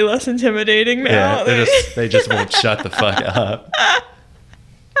like way less intimidating now. Yeah, they just won't shut the fuck up.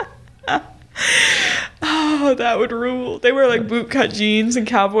 Oh, that would rule. They wear like bootcut jeans and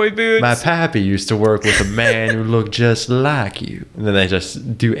cowboy boots. My pappy used to work with a man who looked just like you. And then they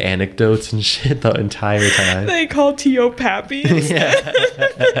just do anecdotes and shit the entire time. They call Tio Pappy instead.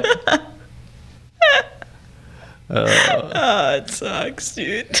 Yeah. Oh, it sucks,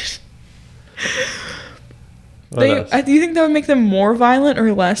 dude. What else? Do you think that would make them more violent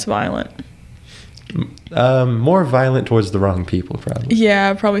or less violent? More violent towards the wrong people, probably.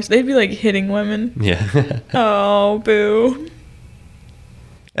 Yeah, probably. They'd be like hitting women. Yeah. Oh, boo.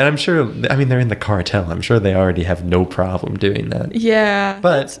 And I'm sure, I mean, they're in the cartel. I'm sure they already have no problem doing that. Yeah.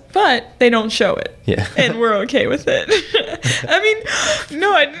 But they don't show it. Yeah. And we're okay with it. I mean, no,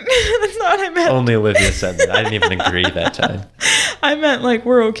 that's not what I meant. Only Olivia said that. I didn't even agree that time. I meant like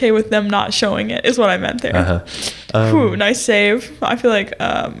we're okay with them not showing it is what I meant there. Uh-huh. Whew, nice save. I feel like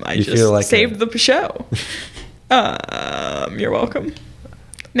I You just feel like saved the show. You're welcome.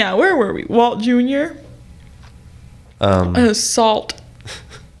 Now, where were we? Walt Jr. Salt.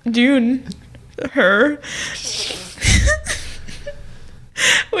 Dune. Her.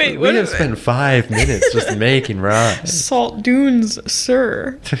 Wait, we have spent 5 minutes just making rhymes. Salt dunes,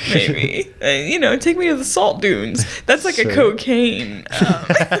 sir. Maybe. Take me to the salt dunes. That's like Sir. a cocaine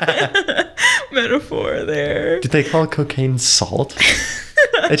metaphor there. Did they call cocaine salt?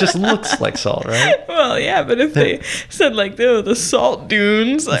 It just looks like salt, right? Well, yeah, but if they said like, "Oh, the salt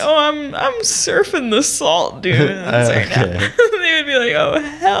dunes," like, "Oh, I'm surfing the salt dunes right now," they would be like, "Oh,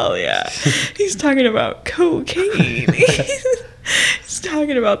 hell yeah, he's talking about cocaine." He's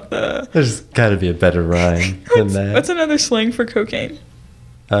talking about the. There's got to be a better rhyme than that. What's another slang for cocaine?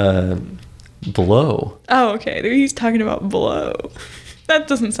 Blow. Oh, okay. He's talking about blow. That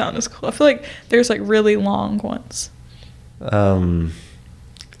doesn't sound as cool. I feel like there's like really long ones.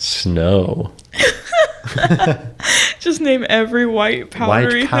 Snow. Just name every white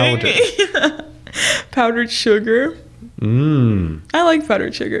powdery powder. thing. Powdered sugar. Mmm. I like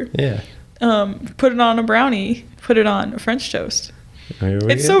powdered sugar. Yeah. Put it on a brownie. Put it on a French toast. Here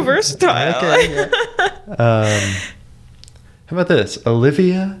we It's go. so versatile. Okay, yeah. How about this?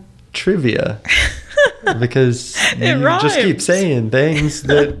 Olivia Trivia. Because It you just keep rhymes. saying things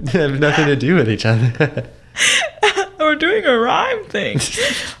that have nothing to do with each other. We're doing a rhyme thing.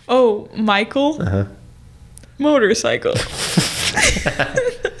 Oh, Michael. Uh-huh. Motorcycle.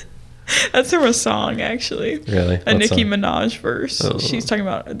 That's from a song, actually. Really? A What Nicki song? Minaj verse. Oh. She's talking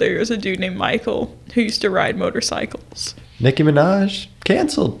about there's a dude named Michael who used to ride motorcycles. Nicki Minaj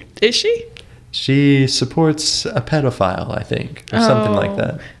canceled. Is she? She supports a pedophile, I think, or something like Oh,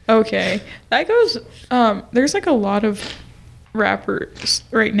 that. Okay. That goes, there's like a lot of rappers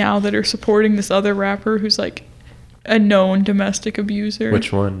right now that are supporting this other rapper who's like a known domestic abuser.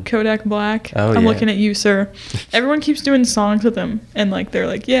 Which one? Kodak Black. Oh, I'm yeah. looking at you, sir. Everyone keeps doing songs with him, and like they're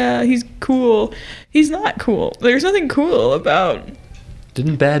like, yeah, he's cool. He's not cool. There's nothing cool about.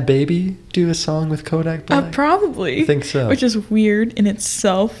 Didn't Bad Baby do a song with Kodak Black? Probably. I think so. Which is weird in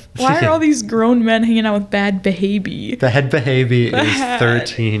itself. Why are Yeah. all these grown men hanging out with Bad Baby? Bad Baby is Bad.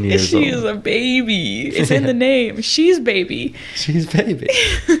 13 years She is old. a baby. It's in the name. She's baby. She's baby.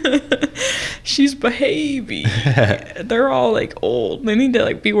 She's baby. They're all like old. They need to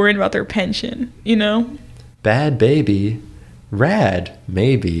like be worrying about their pension, you know? Bad Baby. Rad,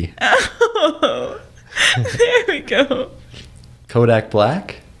 maybe. Oh, there we go. Kodak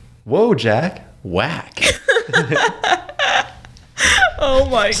Black. Whoa, Jack. Whack. Oh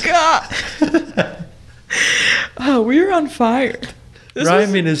my god. Oh, we were on fire. This was-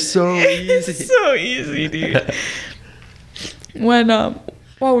 Rhyming is so easy. It's so easy, dude. When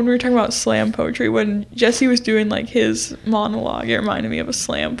we were talking about slam poetry, when Jesse was doing like his monologue, it reminded me of a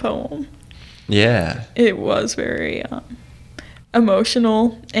slam poem. Yeah. It was very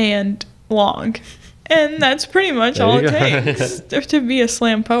emotional and long. And that's pretty much There all you it go. takes to be a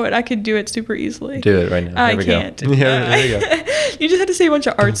slam poet. I could do it super easily. Do it right now. I Here we can't. Go. Yeah, there you go. You just have to say a bunch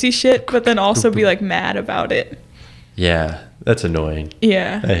of artsy shit, but then also be like mad about it. Yeah, that's annoying.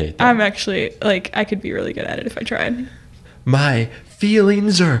 Yeah. I hate that. I'm actually like I could be really good at it if I tried. My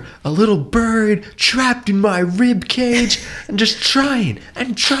feelings are a little bird trapped in my rib cage and just trying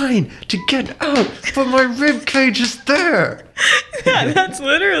to get out, but my rib cage is there. Yeah, that's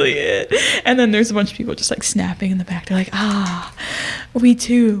literally it. And then there's a bunch of people just like snapping in the back. They're like, we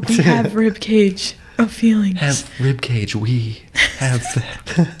too. We have rib cage of feelings. Have rib cage, we have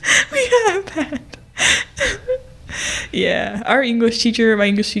that. We have that. Yeah, my English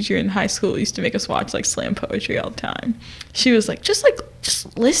teacher in high school used to make us watch like slam poetry all the time. She was like, just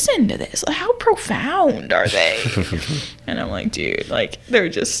listen to this. Like, how profound are they? And I'm like, dude, like they're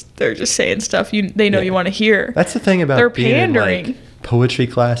just saying stuff they know Yeah. you want to hear. That's the thing about They're being pandering. in like poetry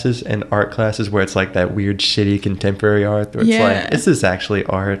classes and art classes where it's like that weird shitty contemporary art where it's Yeah. like, is this actually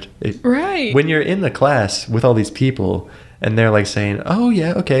art? Right. When you're in the class with all these people and they're like saying, oh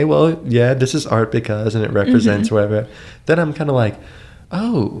yeah, okay, well yeah, this is art because, and it represents whatever, then I'm kind of like,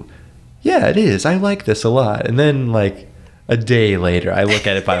 oh yeah, it is, I like this a lot. And then like a day later I look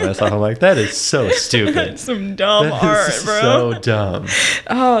at it by myself, I'm like, that is so stupid. That's some dumb That art, is bro. so dumb.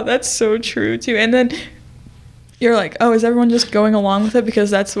 Oh, that's so true too. And then you're like, oh, is everyone just going along with it because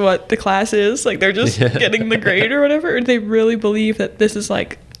that's what the class is? Like they're just Yeah. getting the grade or whatever? Or do they really believe that this is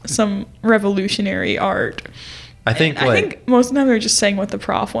like some revolutionary art? I think I like, think most of the time they're just saying what the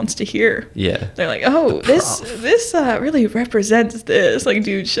prof wants to hear. yeah. They're like, oh, The this really represents this. Like,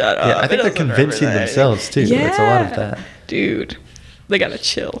 dude, shut up. Yeah, I It think they're doesn't convincing represent themselves too. Yeah. It's a lot of that. Dude, they gotta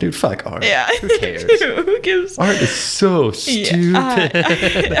chill. Dude, fuck art. Yeah. Who cares? Dude, who gives? Art is so stupid.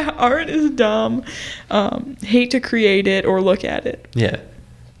 Yeah, art is dumb. Hate to create it or look at it. Yeah.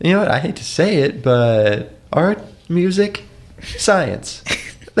 You know what? I hate to say it, but art, music, science,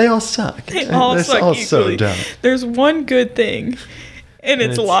 they all suck. They all They're suck all equally. so dumb. There's one good thing, and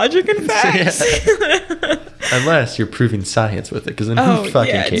it's it's- logic and facts. Unless you're proving science with it, because then Oh, who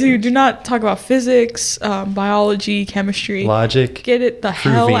fucking yeah, cares? dude, do not talk about physics, biology, chemistry. Logic, Get it the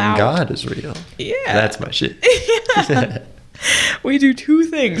hell proving out. God is real. Yeah. That's my shit. Yeah. We do two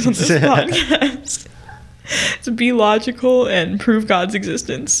things on this podcast. To be logical and prove God's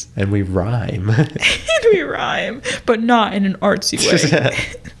existence. And we rhyme. And we rhyme, but not in an artsy way.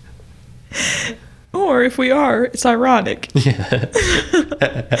 Or if we are, it's ironic. Yeah.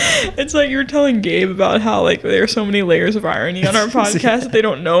 It's like you were telling Gabe about how like there are so many layers of irony on our podcast that they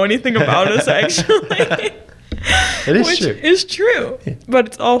don't know anything about us actually. It is Which true. is true. Yeah. But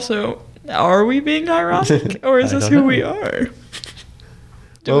it's also, are we being ironic? Or is I this don't who know. we are?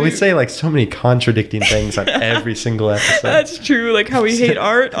 Well, we say like so many contradicting things on every single episode. That's true. Like how we hate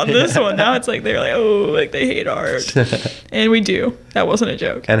art on this one. Now it's like they're like, oh, like they hate art. And we do. That wasn't a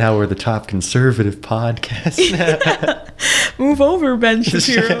joke. And how we're the top conservative podcast. Move over, Ben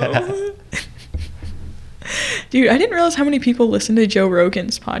Shapiro. Dude, I didn't realize how many people listen to Joe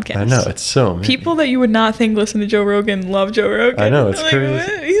Rogan's podcast. I know, it's so many. People that you would not think listen to Joe Rogan love Joe Rogan. I know, it's like, crazy.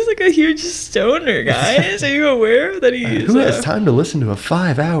 What? He's like a huge stoner, guys. Are you aware that he's... Who has time to listen to a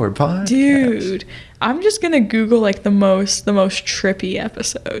 5-hour podcast? Dude, I'm just gonna Google like the most trippy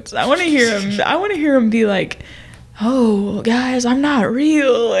episodes. I want to hear him be like, oh guys, I'm not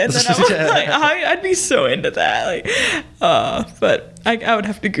real, and then I'm like, I'd be so into that. Like, but I would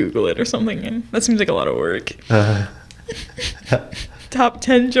have to Google it or something, and that seems like a lot of work. Top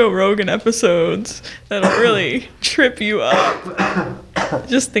 10 Joe Rogan episodes that'll really trip you up.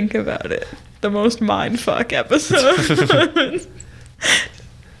 Just think about it. The most mindfuck episodes.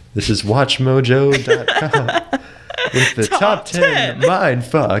 This is WatchMojo.com with the top 10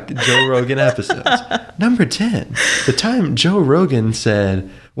 mindfuck Joe Rogan episodes. Number 10, the time Joe Rogan said,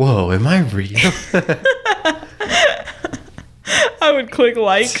 "Whoa, am I real?" I would click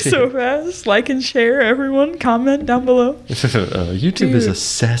like so fast. Like and share, everyone. Comment down below. YouTube is a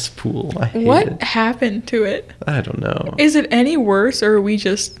cesspool. I hate What it. happened to it? I don't know. Is it any worse, or are we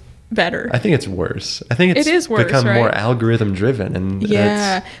just better? I think it's worse. I think it's It is worse, become more right? algorithm driven, and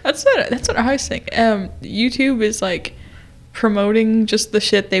Yeah, that's what I was thinking. YouTube is like promoting just the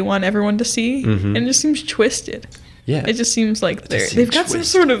shit they want everyone to see, and it just seems twisted. yeah, It just seems like just they've seems got some twisted.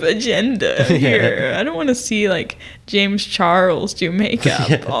 sort of agenda here. I don't want to see like James Charles do makeup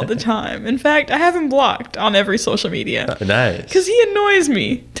Yeah. all the time. In fact, I have him blocked on every social media nice. because he annoys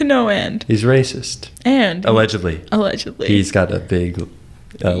me to no end. He's racist. And Allegedly. He's Got a big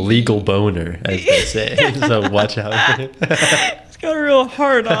legal boner, as they say. So watch out for him. he's got a real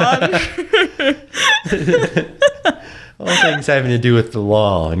hard on. All things having to do with the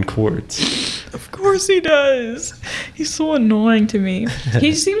law and courts. Of course he does. He's so annoying to me.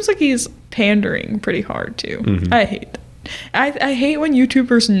 He seems like he's pandering pretty hard too. Mhm. I hate that. I hate when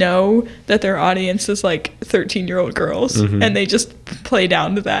YouTubers know that their audience is like 13-year-old girls and they just play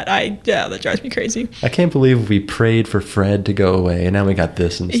down to that. That drives me crazy. I can't believe we prayed for Fred to go away, and now we got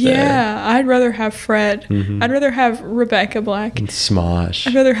this instead. Yeah, I'd rather have Fred. Mhm. I'd rather have Rebecca Black. And Smosh.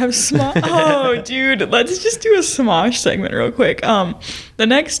 I'd rather have Smosh. Oh, dude, let's just do a Smosh segment real quick. The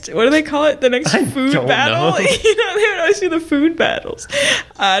next, what do they call it? The next I food don't battle? know. You know, they would always do the food battles.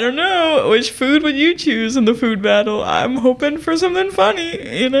 I don't know. Which food would you choose in the food battle? I'm hoping for something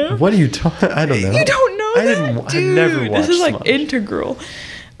funny, you know? What are you talking? I don't know. You don't know I that? didn't. Dude, I never watched this is like Smosh. integral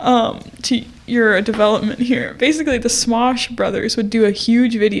to your development here. Basically, the Smosh brothers would do a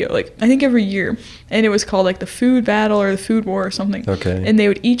huge video, like I think every year, and it was called like the food battle or the food war or something. Okay. And they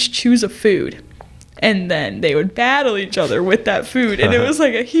would each choose a food, and then they would battle each other with that food, and it was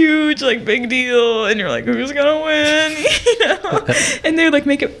like a huge, like big deal. And you're like, who's gonna win? You know? And they would like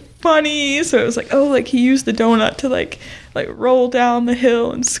make it funny. So it was like, oh, like he used the donut to like roll down the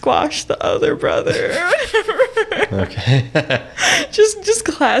hill and squash the other brother. Okay. just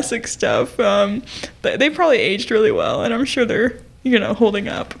classic stuff. They probably aged really well, and I'm sure they're holding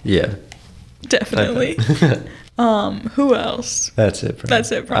up. Yeah. Definitely. Who else? That's it. Probably.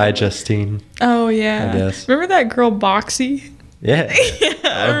 That's it, probably. Justine. Oh yeah. I guess. Remember that girl Boxy? Yeah. Yeah,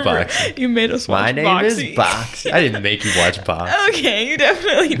 I love remember. Boxy. You made us watch My name Boxy. is Boxy. I didn't make you watch Boxy. Okay, you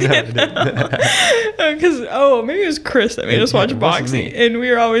definitely No, I did. didn't. Because maybe it was Chris that made us watch It wasn't Boxy, me. and we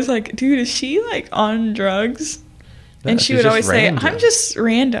were always like, "Dude, is she like on drugs?" No, And she she's would just always random. say, "I'm just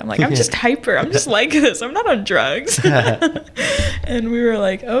random. Like I'm just hyper. I'm just like this. I'm not on drugs." And we were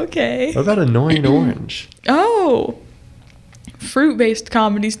like, "Okay." What about Annoying Orange? Oh, fruit-based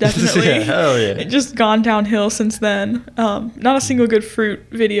comedies definitely. Yeah, hell yeah. It just gone downhill since then. Not a single good fruit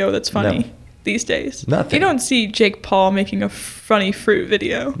video that's funny No. these days. Nothing. You don't see Jake Paul making a funny fruit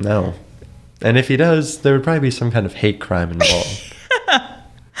video. No. And if he does, there would probably be some kind of hate crime involved.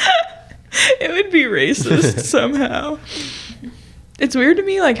 It would be racist somehow. It's weird to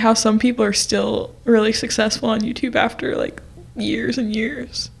me like how some people are still really successful on YouTube after like years and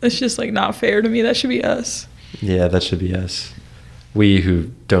years. It's just like not fair to me. That should be us. Yeah, that should be us. We who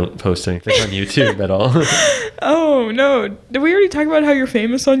don't post anything on YouTube at all. Oh no. Did we already talk about how you're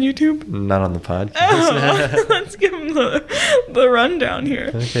famous on YouTube? Not on the podcast. Oh, let's give him the rundown here.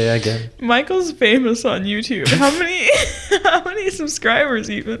 Okay, I get it. Michael's famous on YouTube. How many subscribers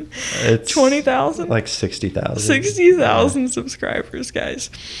even? It's 20,000? Like 60,000. 60,000 subscribers, guys.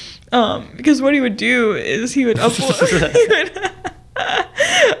 Because what he would do is he would upload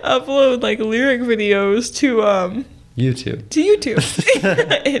upload like lyric videos YouTube. To YouTube.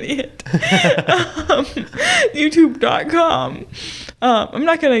 Idiot. YouTube.com. I'm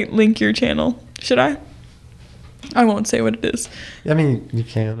not going to link your channel. Should I? I won't say what it is. I mean, you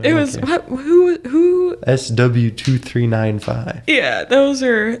can. It was, what, who? SW2395. Yeah,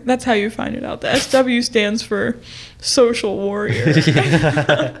 that's how you find it out. The SW stands for Social Warrior.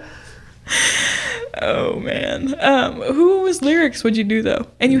 Oh, man. Whose lyrics would you do, though?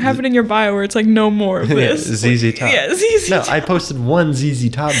 And you have it in your bio where it's like, no more of this. ZZ Top. Yeah, ZZ Top. No, I posted one ZZ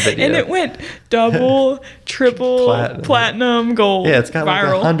Top video. And it went double, triple, platinum, gold. Yeah, it's got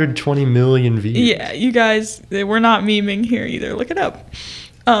viral. like 120 million views. Yeah, you guys, we're not memeing here either. Look it up.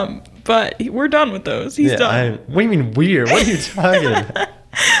 But we're done with those. He's done. What do you mean weird? What are you talking about?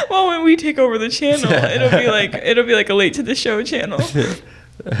 Well, when we take over the channel, it'll be like a late to the show channel.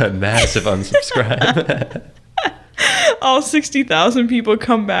 A massive unsubscribe. All 60,000 people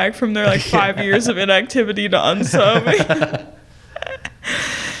come back from their 5 years of inactivity to unsub.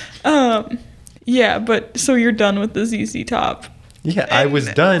 Yeah, but so you're done with the ZZ Top. Yeah, I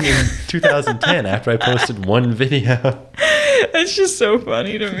was done in 2010 after I posted one video. It's just so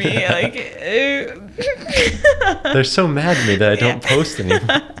funny to me. They're so mad at me that I don't post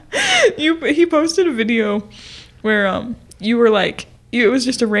anymore. He posted a video where you were like, it was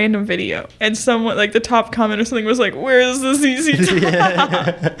just a random video, and someone the top comment or something was like, "Where is the ZZ Top?"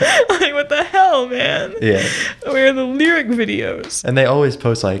 Yeah. Like, what the hell, man? Yeah. Where are the lyric videos? And they always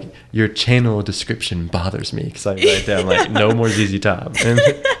post your channel description bothers me, because I write down no more ZZ Top. And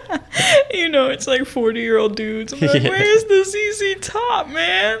it's 40-year-old dudes. I'm like, where's the ZZ Top,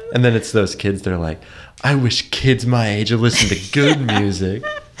 man? And then it's those kids that are like, I wish kids my age would listen to good music.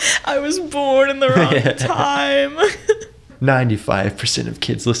 I was born in the wrong time. 95% of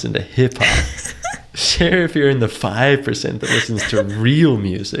kids listen to hip hop. Share if you're in the 5% that listens to real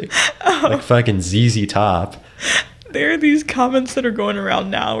music, like fucking ZZ Top. There are these comments that are going around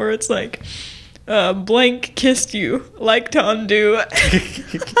now where it's like, blank kissed you, like to undo.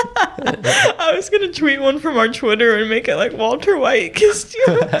 I was gonna tweet one from our Twitter and make it like Walter White kissed you,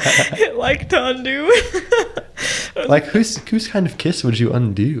 like to undo. Whose kind of kiss would you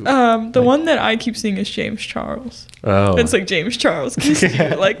undo? The one that I keep seeing is James Charles. Oh, it's like James Charles kissed you,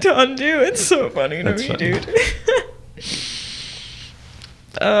 like to undo. It's so funny to me, funny. dude.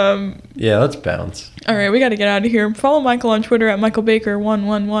 Yeah, let's bounce. All right, we got to get out of here. Follow Michael on Twitter at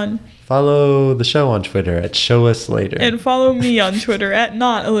MichaelBaker111. Follow the show on Twitter at Show Us Later. And follow me on Twitter at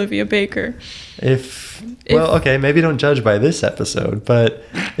Not Olivia Baker. Maybe don't judge by this episode, but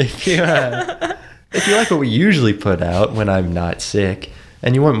if you like what we usually put out when I'm not sick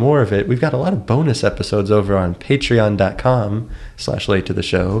and you want more of it, we've got a lot of bonus episodes over on patreon.com/late to the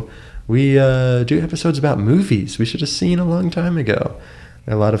show. We do episodes about movies we should have seen a long time ago.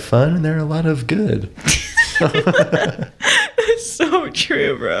 They're a lot of fun and they're a lot of good. That's so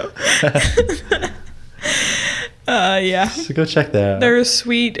true, bro. Yeah. So go check that out. They're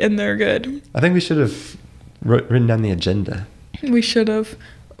sweet and they're good. I think we should have written down the agenda. We should have.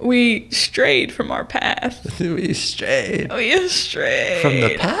 We strayed from our path. We strayed. From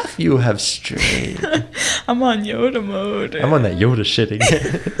the path you have strayed. I'm on Yoda mode. I'm on that Yoda shit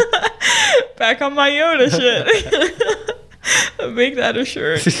again. Back on my Yoda shit. Make that a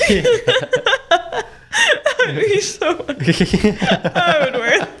shirt. I'd be so I would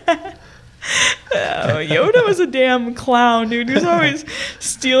wear that. Yoda was a damn clown, dude. He was always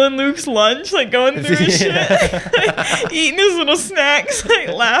stealing Luke's lunch, going through his shit, eating his little snacks,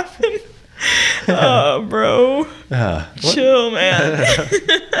 laughing. Oh, bro. Chill, man.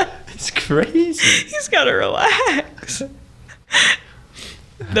 It's crazy. He's gotta relax.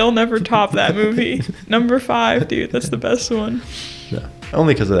 They'll never top that movie. Number 5, dude. That's the best one. No,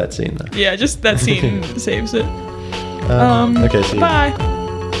 only because of that scene, though. Yeah, just that scene saves it. Okay, see you. Bye.